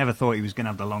 Just I never thought he was going to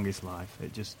have the longest life.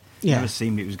 It just never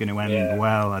seemed it was going to end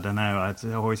well. I don't know.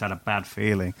 I always had a bad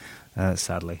feeling,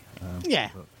 sadly.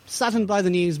 Saddened by the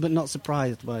news, but not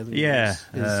surprised by the news. Yeah,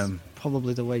 is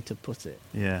probably the way to put it.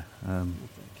 Yeah.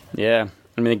 Yeah.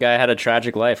 I mean, the guy had a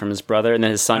tragic life from his brother, and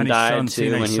then his son died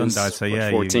too when he was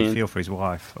 14. You feel for his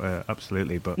wife,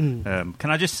 absolutely. But can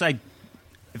I just say,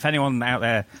 if anyone out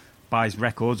there buys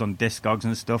records on Discogs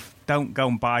and stuff, don't go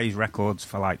and buy his records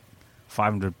for like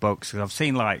 $500 because I've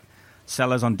seen like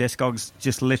sellers on Discogs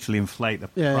just literally inflate the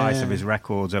price of his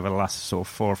records over the last sort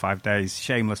of 4 or 5 days.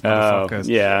 Shameless motherfuckers.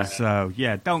 Yeah. So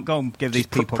don't go and give these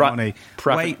people money.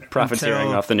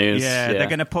 Profiteering off the news. Yeah, they're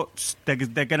going to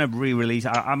they're going to re-release.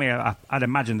 I mean, I'd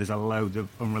imagine there's a load of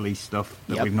unreleased stuff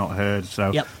that we've not heard.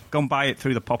 So go and buy it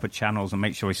through the proper channels and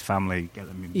make sure his family get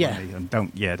them money. And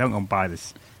don't go and buy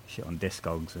this shit on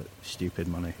Discogs at stupid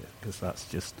money because that's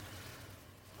just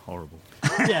horrible.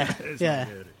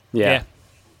 Yeah.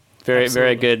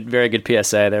 Very good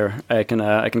PSA there. I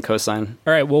can co-sign.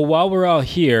 All right. Well, while we're all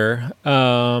here,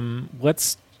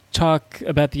 let's talk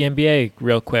about the NBA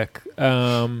real quick.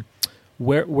 Where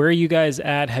are you guys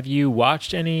at? Have you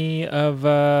watched any of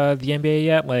the NBA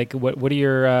yet? Like, what are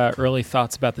your early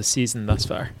thoughts about the season thus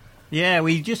far? Yeah,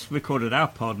 we just recorded our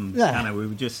pod and we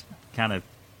were just kind of.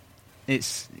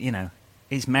 It's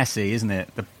it's messy, isn't it?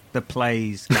 The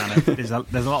plays kind of there's a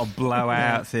lot of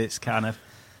blowouts. It's kind of.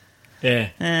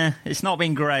 Yeah, it's not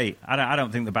been great. I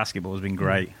don't think the basketball has been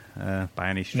great by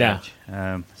any stretch.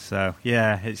 So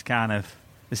yeah, it's kind of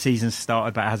the season's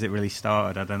started, but has it really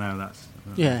started? I don't know. That's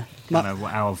kind of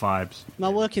our vibes. My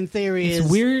working theory is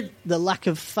weird. The lack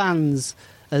of fans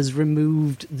has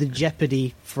removed the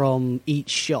jeopardy from each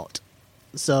shot.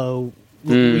 So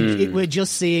we're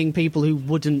just seeing people who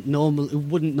wouldn't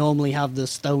normally have the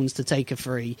stones to take a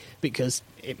free because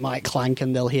it might clank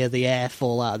and they'll hear the air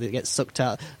fall out, it gets sucked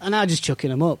out, and I'm just chucking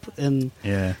them up. And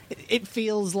it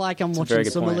feels like I'm watching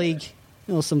Summer League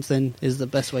or something. Is the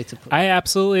best way to put it. I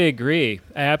absolutely agree.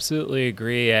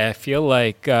 I feel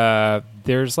like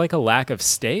there's like a lack of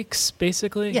stakes,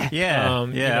 basically.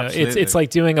 Absolutely. It's like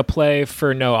doing a play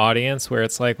for no audience, where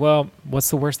it's like, well, what's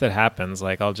the worst that happens?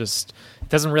 Like, it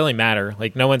doesn't really matter.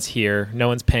 Like, no one's here, no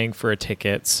one's paying for a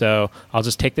ticket, so I'll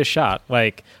just take this shot.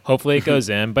 Like, hopefully it goes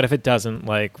in, but if it doesn't,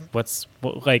 like,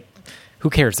 who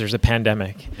cares? There's a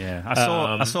pandemic. Yeah,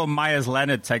 I saw Myers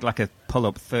Leonard take like a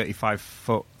pull-up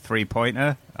 35-foot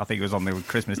three-pointer. I think it was on the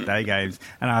Christmas Day games,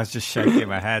 and I was just shaking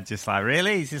my head, just like,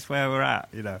 really? Is this where we're at?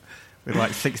 With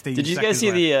like 16. Did you guys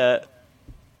see left.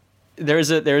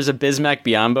 There's a Bismack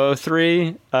Biyombo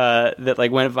 3 that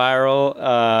like went viral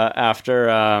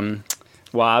after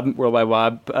Worldwide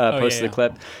Wob posted the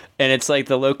clip, and it's like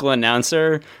the local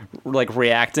announcer like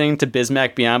reacting to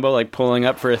Bismack Biyombo like pulling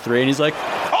up for a 3, and he's like,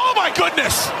 "Oh my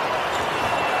goodness!"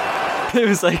 It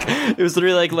was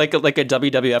literally like a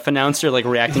WWF announcer like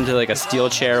reacting to like a steel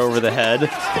chair over the head.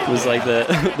 It was like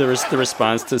the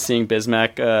response to seeing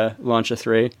Bismack launch a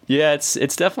 3. Yeah,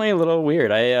 it's definitely a little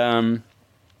weird. I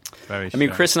mean,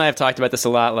 Chris and I have talked about this a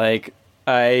lot. Like,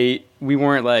 we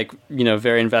weren't like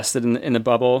very invested in the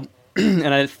bubble,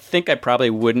 and I think I probably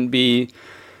wouldn't be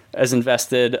as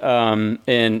invested in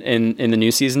the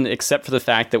new season, except for the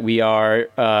fact that we are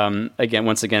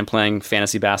once again playing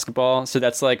fantasy basketball. So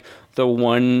that's like the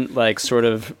one like sort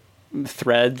of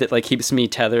thread that like keeps me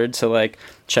tethered to like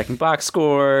checking box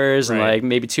scores and like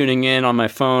maybe tuning in on my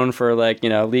phone for like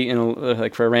league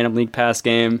like for a random league pass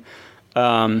game.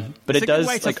 But it's it does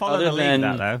like other than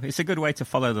that, though. It's a good way to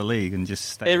follow the league and just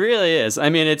stay. It really is. I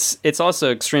mean, it's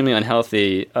also extremely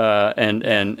unhealthy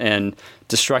and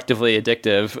destructively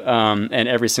addictive. And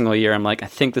every single year, I'm like, I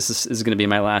think this is going to be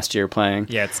my last year playing.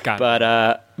 Yeah, it's got.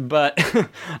 But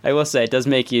I will say, it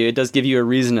does give you a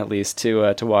reason at least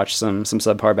to watch some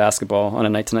subpar basketball on a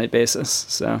night to night basis.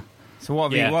 So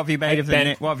what have you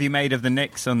made of the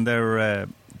Knicks under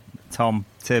Tom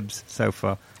Tibbs so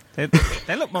far? They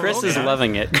look more. Chris is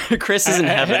loving it. Chris is in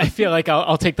heaven. I feel like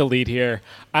I'll take the lead here.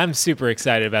 I'm super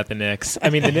excited about the Knicks. I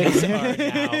mean, the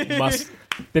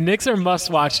Knicks are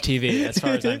must-watch TV as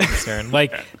far as I'm concerned.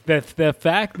 Like the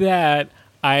fact that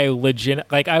I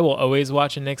will always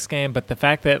watch a Knicks game, but the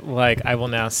fact that like I will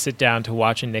now sit down to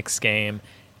watch a Knicks game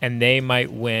and they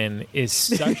might win is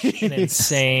such an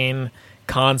insane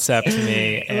concept to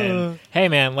me. And hey,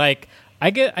 man, like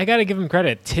I got to give him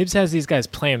credit. Tibbs has these guys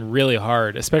playing really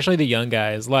hard, especially the young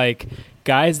guys, like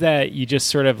guys that you just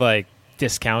sort of like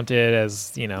discounted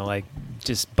as, you know, like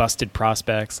just busted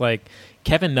prospects, like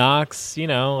Kevin Knox, you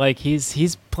know, like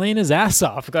he's playing his ass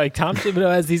off. Like Tom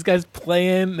Thibodeau has these guys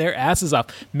playing their asses off.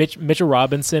 Mitchell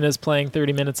Robinson is playing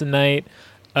 30 minutes a night.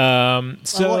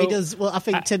 So what he does, I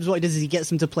think Tibbs, what he does is he gets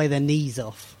them to play their knees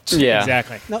off. Yeah,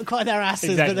 exactly. Not quite their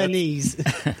asses, but their knees.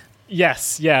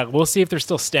 Yes, yeah. We'll see if they're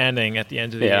still standing at the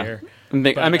end of the year.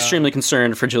 I'm extremely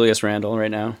concerned for Julius Randle right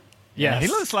now. Yeah, he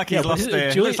looks like he's lost.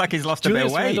 Looks like he's lost a bit of weight.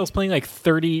 Julius Randle's playing like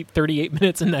 38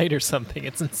 minutes a night or something.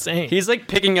 It's insane. He's like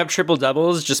picking up triple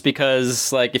doubles just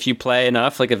because, like, if you play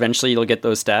enough, like eventually you'll get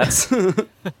those stats.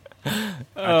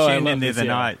 I tuned in the other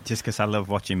night just because I love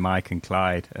watching Mike and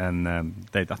Clyde, and I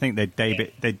think they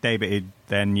debuted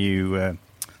their new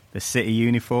the City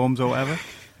uniforms or whatever.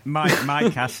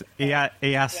 Mike asked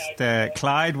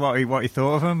Clyde what he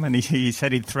thought of them, and he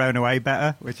said he'd thrown away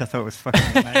better, which I thought was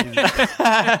fucking amazing.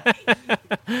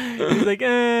 He's like,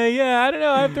 yeah, I don't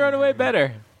know, I've thrown away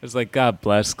better. It's like, God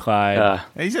bless Clyde.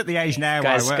 He's at the age now.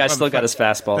 Guys still got his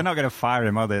fastball. They're not going to fire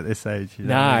him, are they, at this age?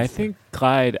 Nah, I think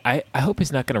Clyde, I hope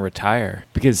he's not going to retire,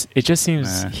 because it just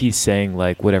seems he's saying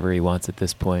like whatever he wants at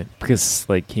this point, because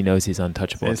like he knows he's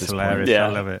untouchable at this hilarious. point.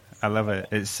 Yeah. I love it.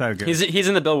 It's so good. He's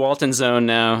in the Bill Walton zone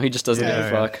now. He just doesn't give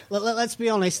a fuck. Let's be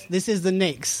honest. This is the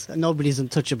Knicks, and nobody's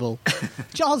untouchable.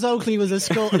 Charles Oakley was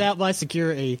escorted out by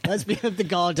security. Let's be at the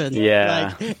Garden.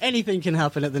 Yeah. Like, anything can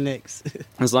happen at the Knicks.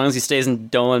 As long as he stays in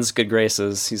Dolan's good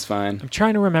graces, he's fine. I'm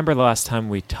trying to remember the last time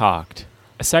we talked.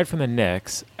 Aside from the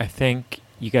Knicks, I think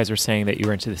you guys were saying that you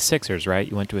were into the Sixers, right?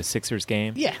 You went to a Sixers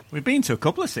game? Yeah. We've been to a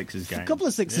couple of Sixers games.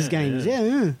 Games,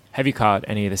 yeah. Have you caught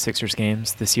any of the Sixers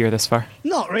games this year thus far?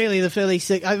 Not really, the Philly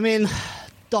Six. I mean,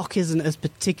 Doc isn't a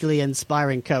particularly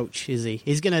inspiring coach, is he?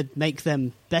 He's going to make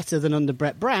them better than under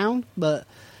Brett Brown, but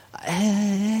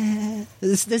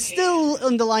there's still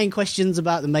underlying questions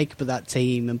about the makeup of that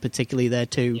team, and particularly their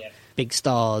two big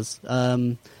stars.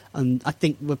 And I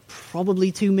think we're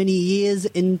probably too many years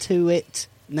into it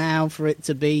now for it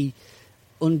to be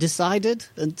undecided,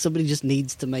 and somebody just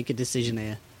needs to make a decision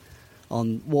here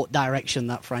on what direction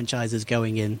that franchise is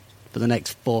going in for the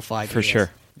next 4 or 5 years. For sure.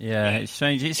 Yeah, it's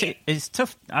strange. It's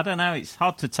tough. I don't know. It's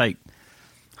hard to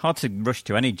rush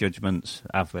to any judgments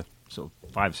after sort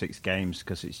of 5-6 games,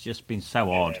 because it's just been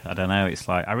so odd. I don't know. It's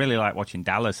like I really like watching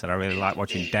Dallas, and I really like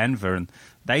watching Denver, and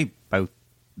they both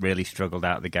really struggled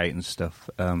out of the gate and stuff.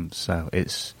 So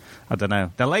it's, I don't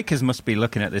know. The Lakers must be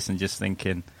looking at this and just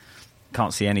thinking,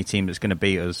 can't see any team that's going to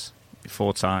beat us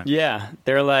 4 times. Yeah,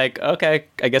 they're like, okay,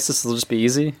 I guess this will just be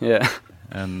easy. Yeah,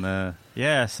 and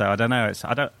so I don't know.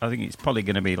 I think it's probably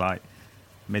going to be like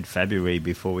mid-February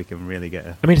before we can really get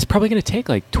I mean, it's probably going to take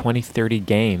like 20-30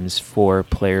 games for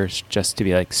players just to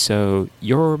be like, so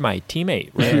you're my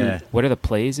teammate, right? Yeah. What are the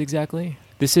plays exactly?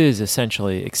 This is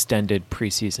essentially extended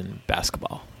preseason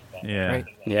basketball. Yeah. Right?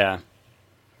 Yeah.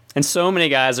 And so many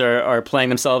guys are playing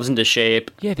themselves into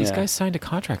shape. Yeah, these guys signed a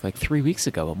contract like 3 weeks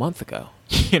ago, a month ago.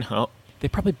 You know, they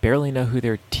probably barely know who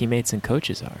their teammates and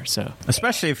coaches are. So,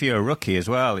 especially if you're a rookie as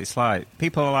well, it's like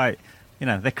people are like, you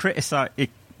know, they're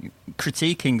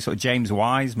critiquing sort of James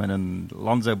Wiseman and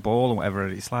Lonzo Ball and whatever.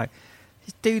 It's like,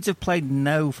 these dudes have played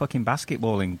no fucking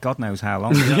basketball in God knows how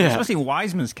long. Especially in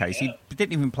Wiseman's case, he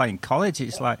didn't even play in college.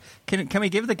 It's like, can we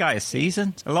give the guy a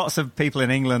season? Lots of people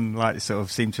in England like sort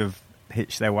of seem to have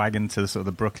hitched their wagon to sort of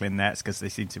the Brooklyn Nets because they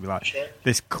seem to be like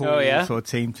this cool sort of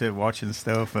team to watch and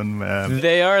stuff. And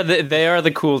they are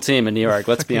the cool team in New York.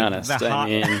 Let's be honest. I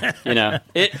mean, you know,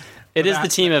 it is the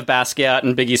team of Basquiat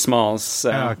and Biggie Smalls.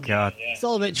 So. Oh God, it's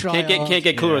all a bit try. Can't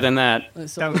get cooler than that.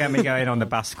 Don't get me going on the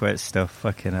Basquiat stuff.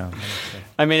 Fucking hell.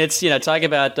 I mean, it's, you know, talk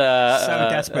about so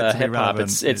desperate to be hip hop.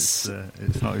 relevant. It's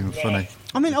not even funny.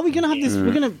 I mean, are we going to have this?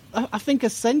 We're going to. I think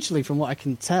essentially, from what I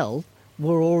can tell,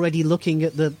 we're already looking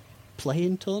at the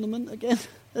play-in tournament again.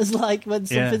 It's like when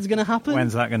something's going to happen.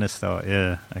 When's that going to start?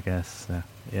 Yeah, I guess.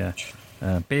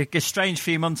 Be a strange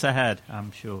few months ahead,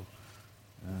 I'm sure.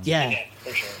 Yeah,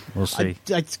 for sure. We'll see.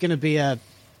 It's going to be I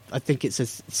think it's a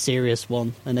serious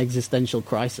one, an existential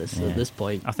crisis at this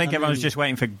point. I think everyone's just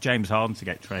waiting for James Harden to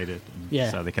get traded,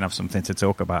 so they can have something to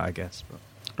talk about, I guess. But.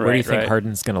 Where do you think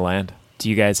Harden's going to land? Do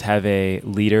you guys have a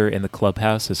leader in the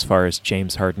clubhouse as far as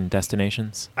James Harden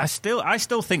destinations? I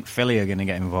still think Philly are going to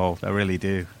get involved. I really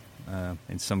do,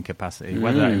 in some capacity.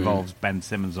 Whether that involves Ben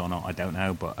Simmons or not, I don't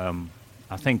know. But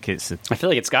I think it's. I feel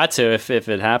like it's got to if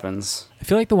it happens. I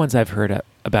feel like the ones I've heard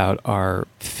about are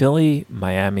Philly,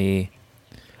 Miami,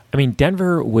 I mean,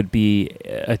 Denver would be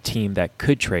a team that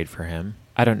could trade for him.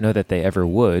 I don't know that they ever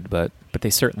would, but they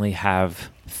certainly have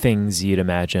things you'd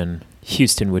imagine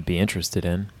Houston would be interested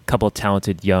in. A couple of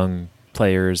talented young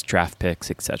players, draft picks,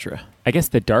 etc. I guess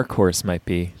the dark horse might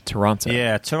be Toronto.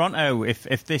 Yeah, Toronto,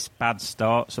 if this bad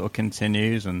start sort of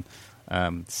continues, and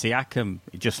Siakam,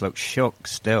 he just looks shook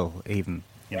still, even.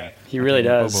 You know, he really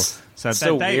does.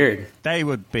 So weird. They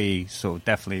would be sort of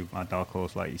definitely my dark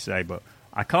horse, like you say, but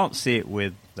I can't see it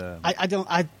with...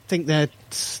 I think they're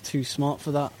too smart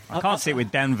for that. I can't see it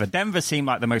with Denver. Denver seem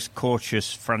like the most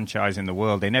cautious franchise in the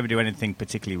world. They never do anything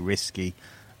particularly risky.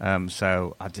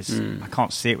 So I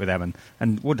can't see it with them.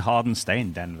 And would Harden stay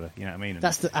in Denver? You know what I mean?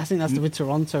 I think that's with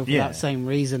Toronto for that same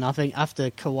reason. I think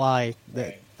after Kawhi...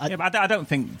 but I don't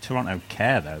think Toronto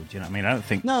care, though. Do you know what I mean? I don't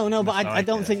think... No, but I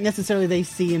don't think necessarily they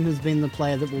see him as being the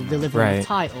player that will deliver the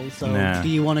title. So do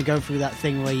you want to go through that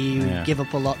thing where you give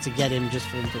up a lot to get him just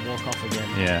for him to walk off again?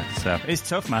 Yeah, so it's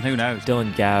tough, man. Who knows?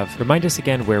 Dylan, Gav, remind us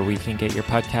again where we can get your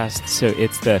podcast. So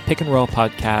it's the Pick and Roll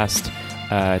podcast.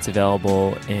 It's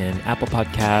available in Apple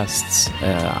Podcasts,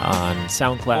 on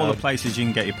SoundCloud. All the places you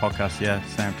can get your podcast,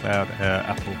 SoundCloud,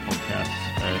 Apple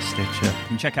Podcasts, Stitcher. You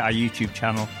can check out our YouTube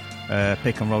channel,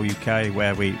 Pick and Roll UK,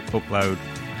 where we upload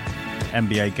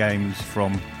NBA games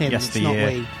from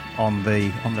yesteryear on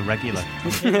the regular.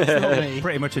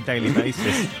 Pretty much a daily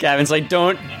basis. Gavin's like,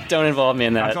 don't involve me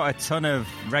in that. I've got a ton of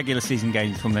regular season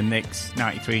games from the Knicks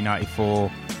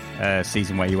 93-94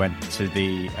 season where you went to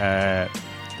the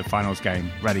finals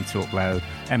game, ready to upload.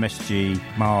 MSG,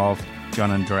 Marv, John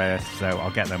Andreas, so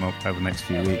I'll get them up over the next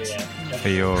few weeks for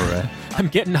your... I'm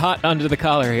getting hot under the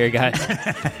collar here, guys.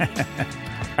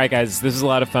 All right, guys, this was a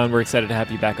lot of fun. We're excited to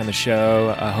have you back on the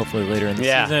show, hopefully later in the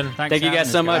season. Thank you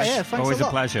guys so much. Always a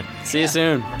pleasure. See you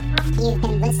soon. You've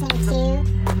been listening to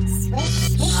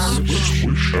Swish FM.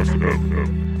 Swish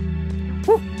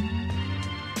FM.